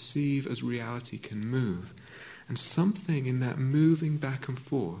we perceive as reality can move. And something in that moving back and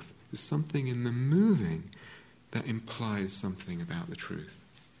forth, there's something in the moving that implies something about the truth.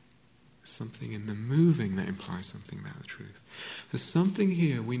 something in the moving that implies something about the truth. There's something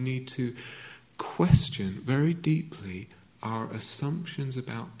here we need to question very deeply our assumptions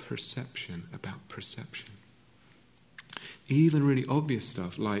about perception. Even really obvious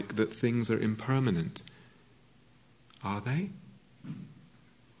stuff like that things are impermanent. Are they?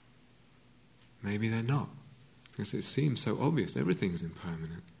 Maybe they're not. Because it seems so obvious, everything's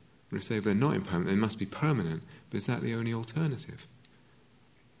impermanent. When we say if they're not impermanent, they must be permanent, but is that the only alternative?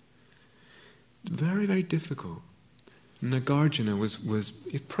 Very, very difficult. Nagarjuna was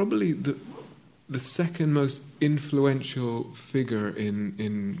probably the second most influential figure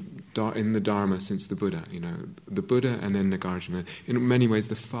in the Dharma since the Buddha. The Buddha and then Nagarjuna. In many ways,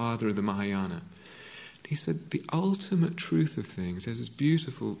 the father of the Mahayana. He said, the ultimate truth of things, there's this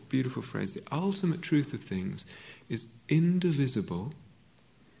beautiful, beautiful phrase, the ultimate truth of things is indivisible,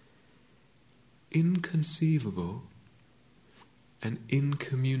 inconceivable, and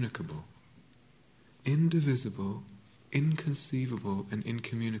incommunicable. Indivisible, inconceivable, and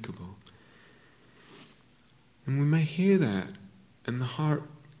incommunicable. And we may hear that, and the heart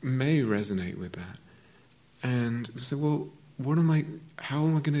may resonate with that. And say, well, what am I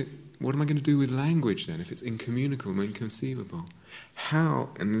going to do with language then if it's incommunicable and inconceivable? How,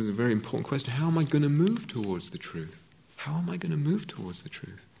 and this is a very important question, how am I going to move towards the truth? How am I going to move towards the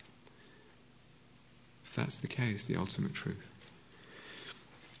truth? If that's the case, the ultimate truth.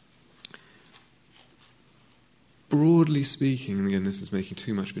 Broadly speaking, and again this is making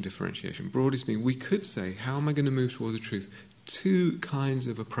too much of a differentiation, broadly speaking, we could say, how am I going to move towards the truth? Two kinds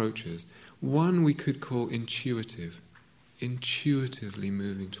of approaches. One we could call intuitive, intuitively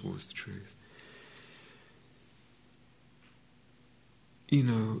moving towards the truth.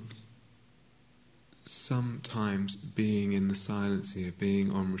 Sometimes being in the silence here,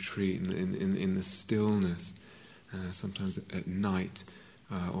 being on retreat, in the stillness, sometimes at night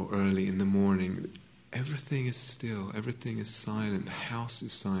or early in the morning, everything is still, everything is silent, the house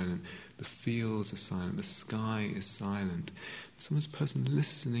is silent, the fields are silent, the sky is silent. Someone's person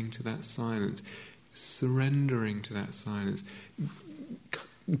listening to that silence, surrendering to that silence,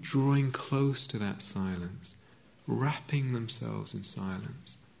 drawing close to that silence, wrapping themselves in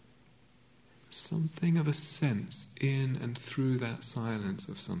silence. Something of a sense in and through that silence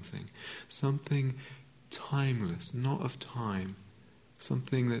of something timeless, not of time,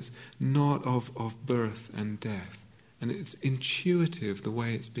 something that's not of birth and death. And it's intuitive the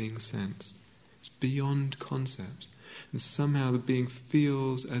way it's being sensed. It's beyond concepts. And somehow the being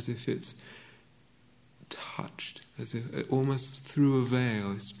feels as if it's touched, as if almost through a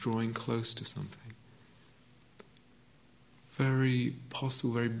veil it's drawing close to something. Very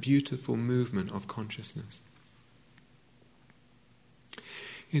possible, very beautiful movement of consciousness.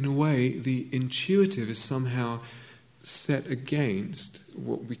 In a way, the intuitive is somehow set against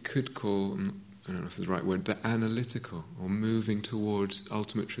what we could call, I don't know if it's the right word, the analytical, or moving towards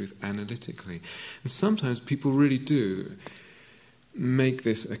ultimate truth analytically. And sometimes people really do make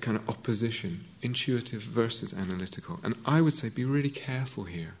this a kind of opposition, intuitive versus analytical. And I would say be really careful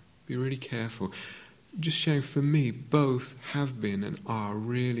here. Be really careful. Just sharing, for me, both have been and are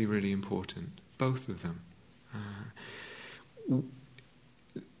really, really important. Both of them.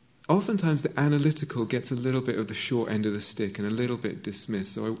 Oftentimes the analytical gets a little bit of the short end of the stick and a little bit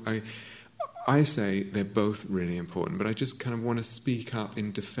dismissed. So I say they're both really important, but I just kind of want to speak up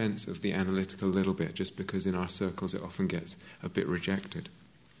in defense of the analytical a little bit, just because in our circles it often gets a bit rejected.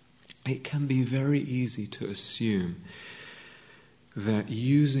 It can be very easy to assume that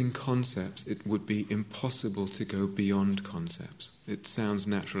using concepts, it would be impossible to go beyond concepts. It sounds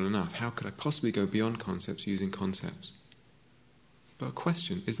natural enough. How could I possibly go beyond concepts using concepts? But a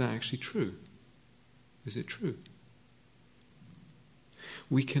question, is that actually true? Is it true?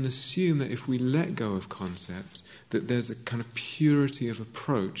 We can assume that if we let go of concepts, that there's a kind of purity of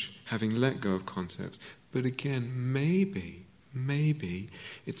approach having let go of concepts. But again, maybe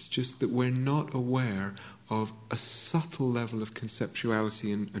it's just that we're not aware of a subtle level of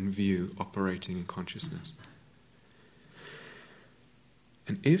conceptuality and view operating in consciousness.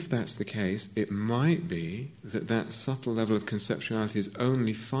 And if that's the case, it might be that subtle level of conceptuality is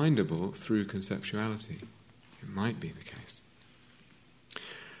only findable through conceptuality. It might be the case.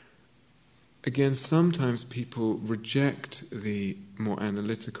 Again, sometimes people reject the more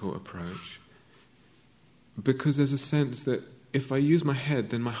analytical approach because there's a sense that if I use my head,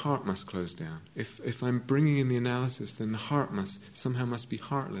 then my heart must close down. If I'm bringing in the analysis, then the heart must be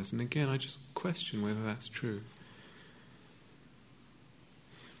heartless. And again, I just question whether that's true.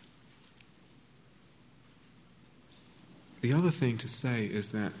 The other thing to say is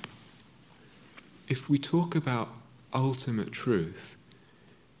that if we talk about ultimate truth,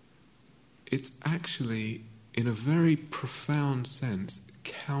 it's actually, in a very profound sense,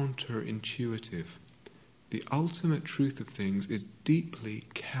 counterintuitive. The ultimate truth of things is deeply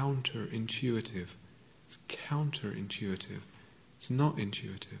counterintuitive. It's counterintuitive. It's not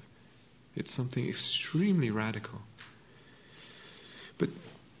intuitive. It's something extremely radical. But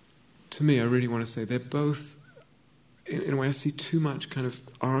to me, I really want to say they're both, in a way, I see too much kind of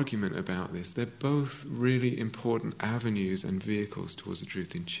argument about this. They're both really important avenues and vehicles towards the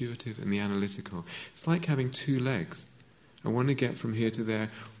truth, the intuitive and the analytical. It's like having two legs. I want to get from here to there.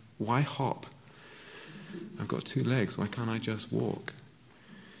 Why hop? I've got two legs. Why can't I just walk?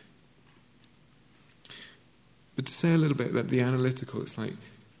 But to say a little bit about the analytical, it's like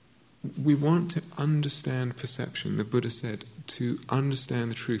we want to understand perception. The Buddha said, to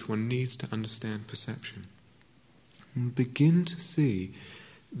understand the truth, one needs to understand perception. And begin to see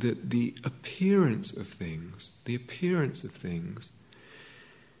that the appearance of things,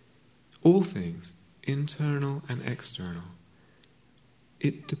 all things, internal and external,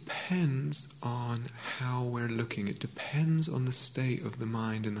 it depends on how we're looking. It depends on the state of the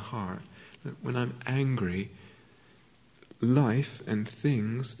mind and the heart. When I'm angry, life and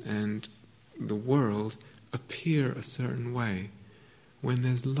things and the world appear a certain way. When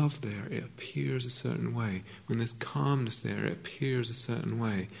there's love there, it appears a certain way. When there's calmness there, it appears a certain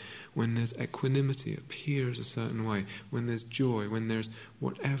way. When there's equanimity, it appears a certain way. When there's joy, when there's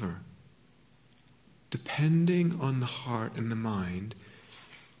whatever. Depending on the heart and the mind,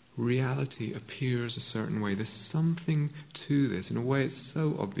 reality appears a certain way. There's something to this. In a way, it's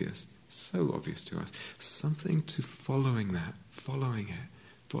so obvious to us. Something to following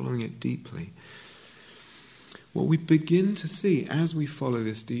it deeply. What we begin to see as we follow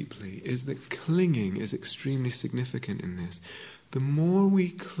this deeply is that clinging is extremely significant in this. The more we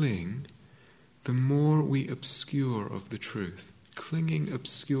cling, the more we obscure of the truth. Clinging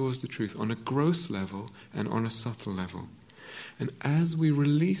obscures the truth on a gross level and on a subtle level. And as we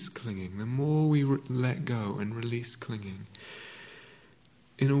release clinging, the more we let go and release clinging,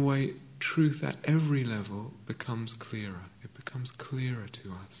 in a way, truth at every level becomes clearer. It becomes clearer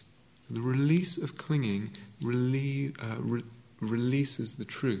to us. The release of clinging releases the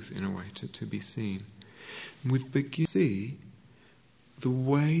truth, in a way, to be seen. We begin to see the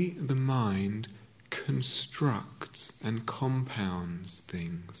way the mind constructs and compounds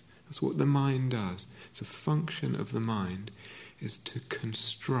things. That's what the mind does. It's a function of the mind, is to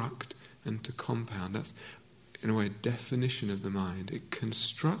construct and to compound. That's, in a way, a definition of the mind. It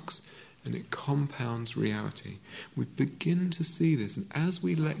constructs and it compounds reality. We begin to see this, and as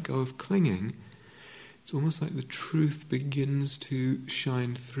we let go of clinging, it's almost like the truth begins to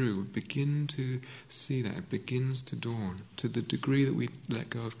shine through. We begin to see that. It begins to dawn to the degree that we let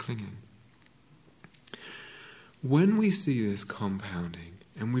go of clinging. When we see this compounding,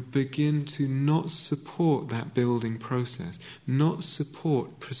 and we begin to not support that building process, not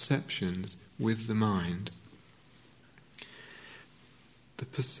support perceptions with the mind, the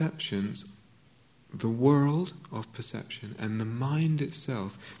perceptions, the world of perception and the mind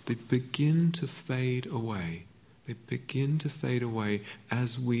itself, they begin to fade away. They begin to fade away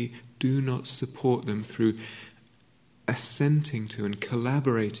as we do not support them through assenting to and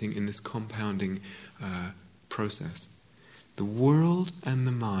collaborating in this compounding process. The world and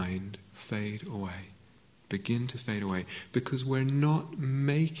the mind fade away, begin to fade away, because we're not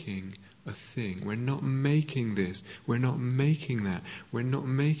making a thing. We're not making this. We're not making that. We're not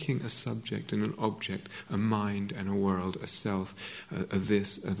making a subject and an object, a mind and a world, a self, a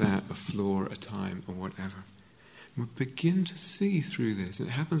this, a that, a floor, a time, or whatever. We begin to see through this. And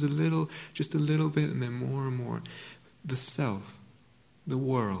it happens just a little bit, and then more and more. The self, the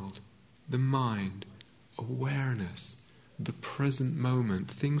world, the mind, awareness, the present moment,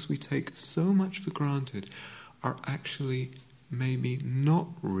 things we take so much for granted, are actually maybe not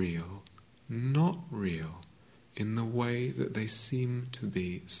real in the way that they seem to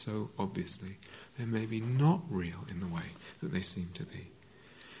be so obviously. They're maybe not real in the way that they seem to be.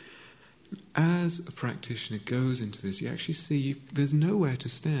 As a practitioner goes into this, you actually see there's nowhere to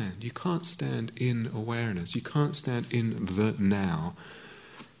stand. You can't stand in awareness. You can't stand in the now.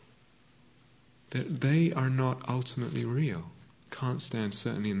 They are not ultimately real. Can't stand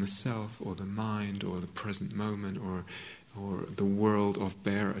certainly in the self or the mind or the present moment or the world of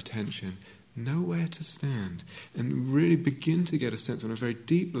bare attention. Nowhere to stand. And really begin to get a sense on a very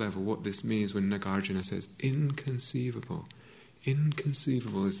deep level what this means when Nagarjuna says inconceivable.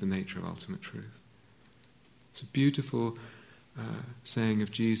 Inconceivable is the nature of ultimate truth. It's a beautiful saying of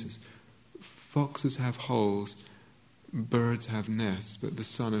Jesus. Foxes have holes, birds have nests, but the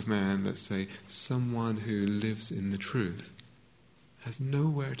Son of Man, let's say, someone who lives in the truth, has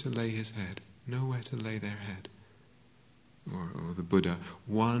nowhere to lay his head, nowhere to lay their head. Or the Buddha,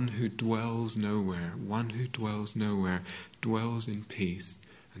 one who dwells nowhere, dwells in peace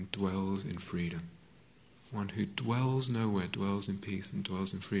and dwells in freedom. One who dwells nowhere, dwells in peace and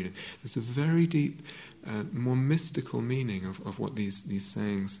dwells in freedom. There's a very deep, more mystical meaning of what these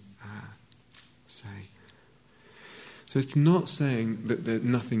sayings say. So it's not saying that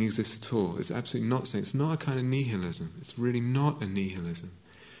nothing exists at all. It's absolutely not saying. It's not a kind of nihilism. It's really not a nihilism.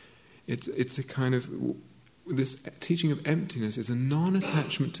 It's a kind of, this teaching of emptiness is a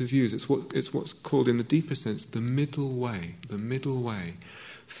non-attachment to views. It's what's called in the deeper sense the middle way. The middle way.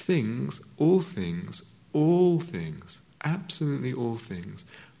 Things, absolutely all things,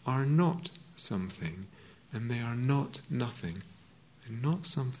 are not something and they are not nothing. They're not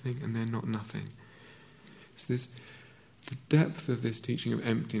something and they're not nothing. It's this, the depth of this teaching of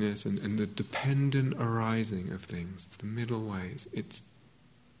emptiness and the dependent arising of things, the middle ways, it's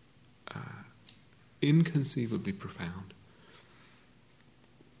inconceivably profound.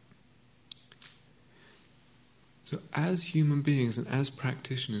 So as human beings and as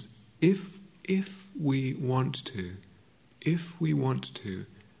practitioners, if we want to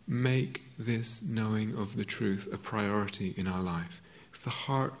make this knowing of the truth a priority in our life, if the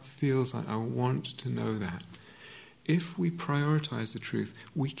heart feels like I want to know that, if we prioritize the truth,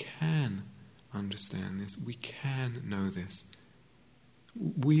 we can understand this, we can know this.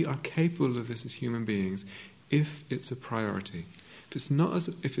 We are capable of this as human beings if it's a priority. If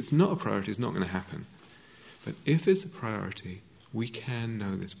it's not a priority, it's not going to happen. But if it's a priority, we can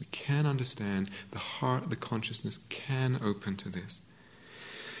know this. We can understand. The heart, the consciousness can open to this.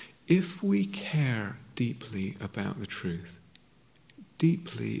 If we care deeply about the truth,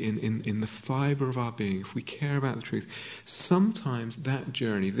 deeply in the fibre of our being, if we care about the truth, sometimes that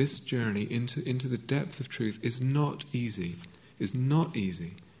journey, this journey into the depth of truth is not easy.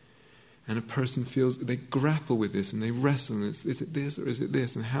 And a person feels, they grapple with this and they wrestle, and is it this or is it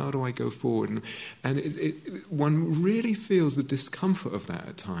this, and how do I go forward? And one really feels the discomfort of that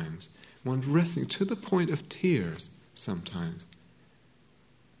at times. One's wrestling to the point of tears sometimes.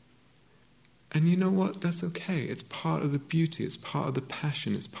 And you know what? That's okay. It's part of the beauty, it's part of the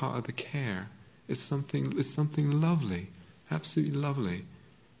passion, it's part of the care. It's something lovely, absolutely lovely.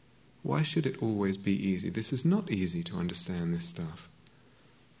 Why should it always be easy? This is not easy to understand this stuff.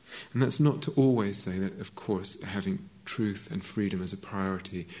 And that's not to always say that, of course, having truth and freedom as a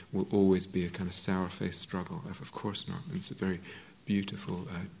priority will always be a kind of sour-faced struggle. Of course not. It's a very beautiful,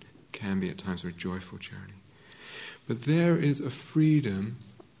 can be at times a very joyful journey. But there is a freedom,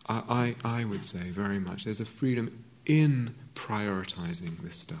 I would say very much, there's a freedom in prioritizing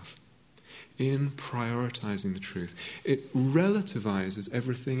this stuff. In prioritizing the truth. It relativizes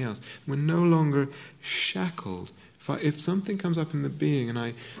everything else. We're no longer shackled. If something comes up in the being and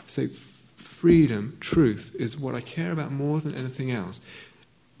I say freedom, truth, is what I care about more than anything else,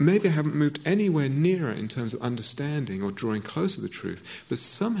 maybe I haven't moved anywhere nearer in terms of understanding or drawing closer to the truth, but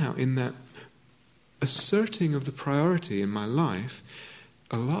somehow in that asserting of the priority in my life,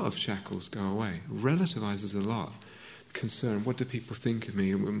 a lot of shackles go away. Relativizes a lot. Concern, what do people think of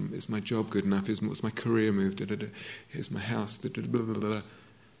me? Is my job good enough? What's my career move? Here's my house.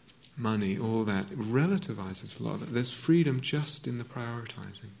 Money, all that. It relativizes a lot of that. There's freedom just in the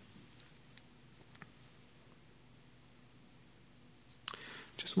prioritizing.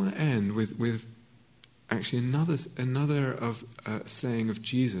 Just want to end with actually another of saying of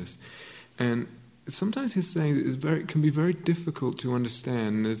Jesus, and sometimes his saying can be very difficult to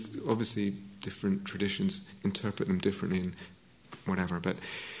understand. There's obviously different traditions interpret them differently and whatever, but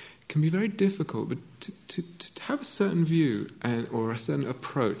it can be very difficult. But to have a certain view or a certain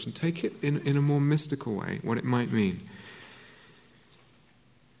approach and take it in a more mystical way, what it might mean.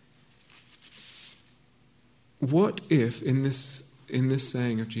 What if in this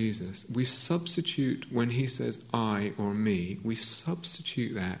saying of Jesus we substitute, when he says I or me, we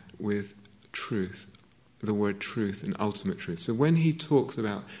substitute that with truth, the word truth and ultimate truth. So when he talks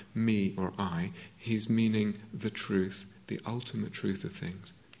about me or I, he's meaning the truth, the ultimate truth of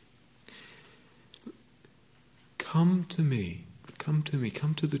things. Come to me, come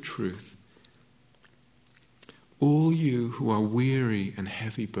to the truth. All you who are weary and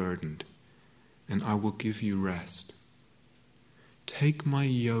heavy burdened, and I will give you rest. Take my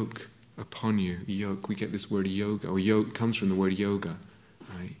yoke upon you. Yoke, we get this word yoga, or yoke comes from the word yoga.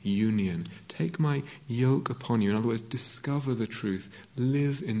 Right? Union. Take my yoke upon you. In other words, discover the truth.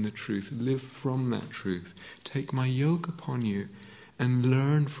 Live in the truth. Live from that truth. Take my yoke upon you and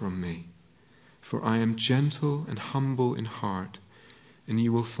learn from me. For I am gentle and humble in heart, and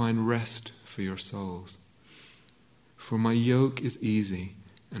you will find rest for your souls. For my yoke is easy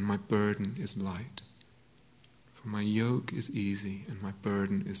and my burden is light. For my yoke is easy and my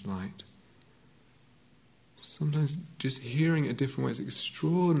burden is light. Sometimes just hearing it a different way is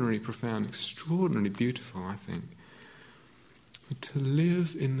extraordinarily profound, extraordinarily beautiful, I think. To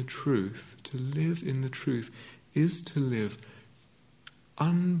live in the truth is to live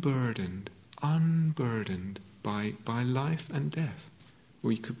unburdened by life and death. Or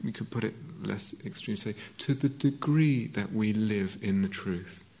we could put it less extreme, say, to the degree that we live in the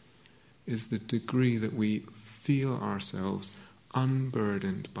truth is the degree that we feel ourselves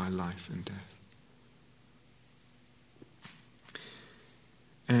unburdened by life and death.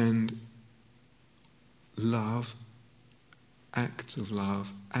 And love, acts of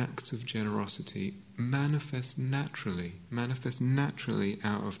generosity manifest naturally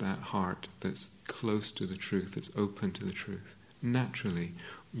out of that heart that's close to the truth, that's open to the truth. Naturally,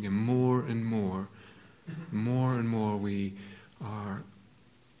 more and more we are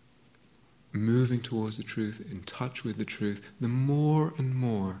moving towards the truth, in touch with the truth, the more and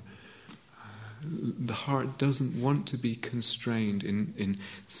more the heart doesn't want to be constrained in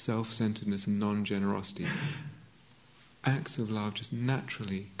self-centeredness and non-generosity. Acts of love just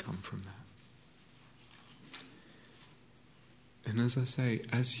naturally come from that. And as I say,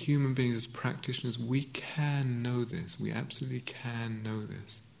 as human beings, as practitioners, we can know this. We absolutely can know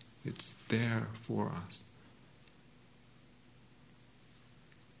this. It's there for us.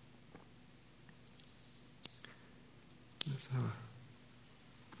 Let's have a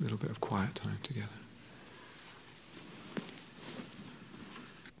little bit of quiet time together.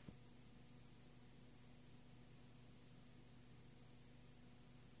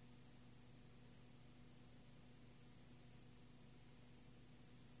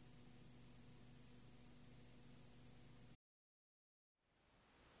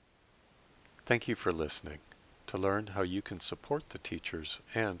 Thank you for listening. To learn how you can support the teachers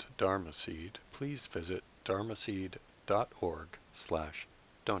and Dharma Seed, please visit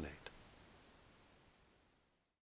dharmaseed.org/donate.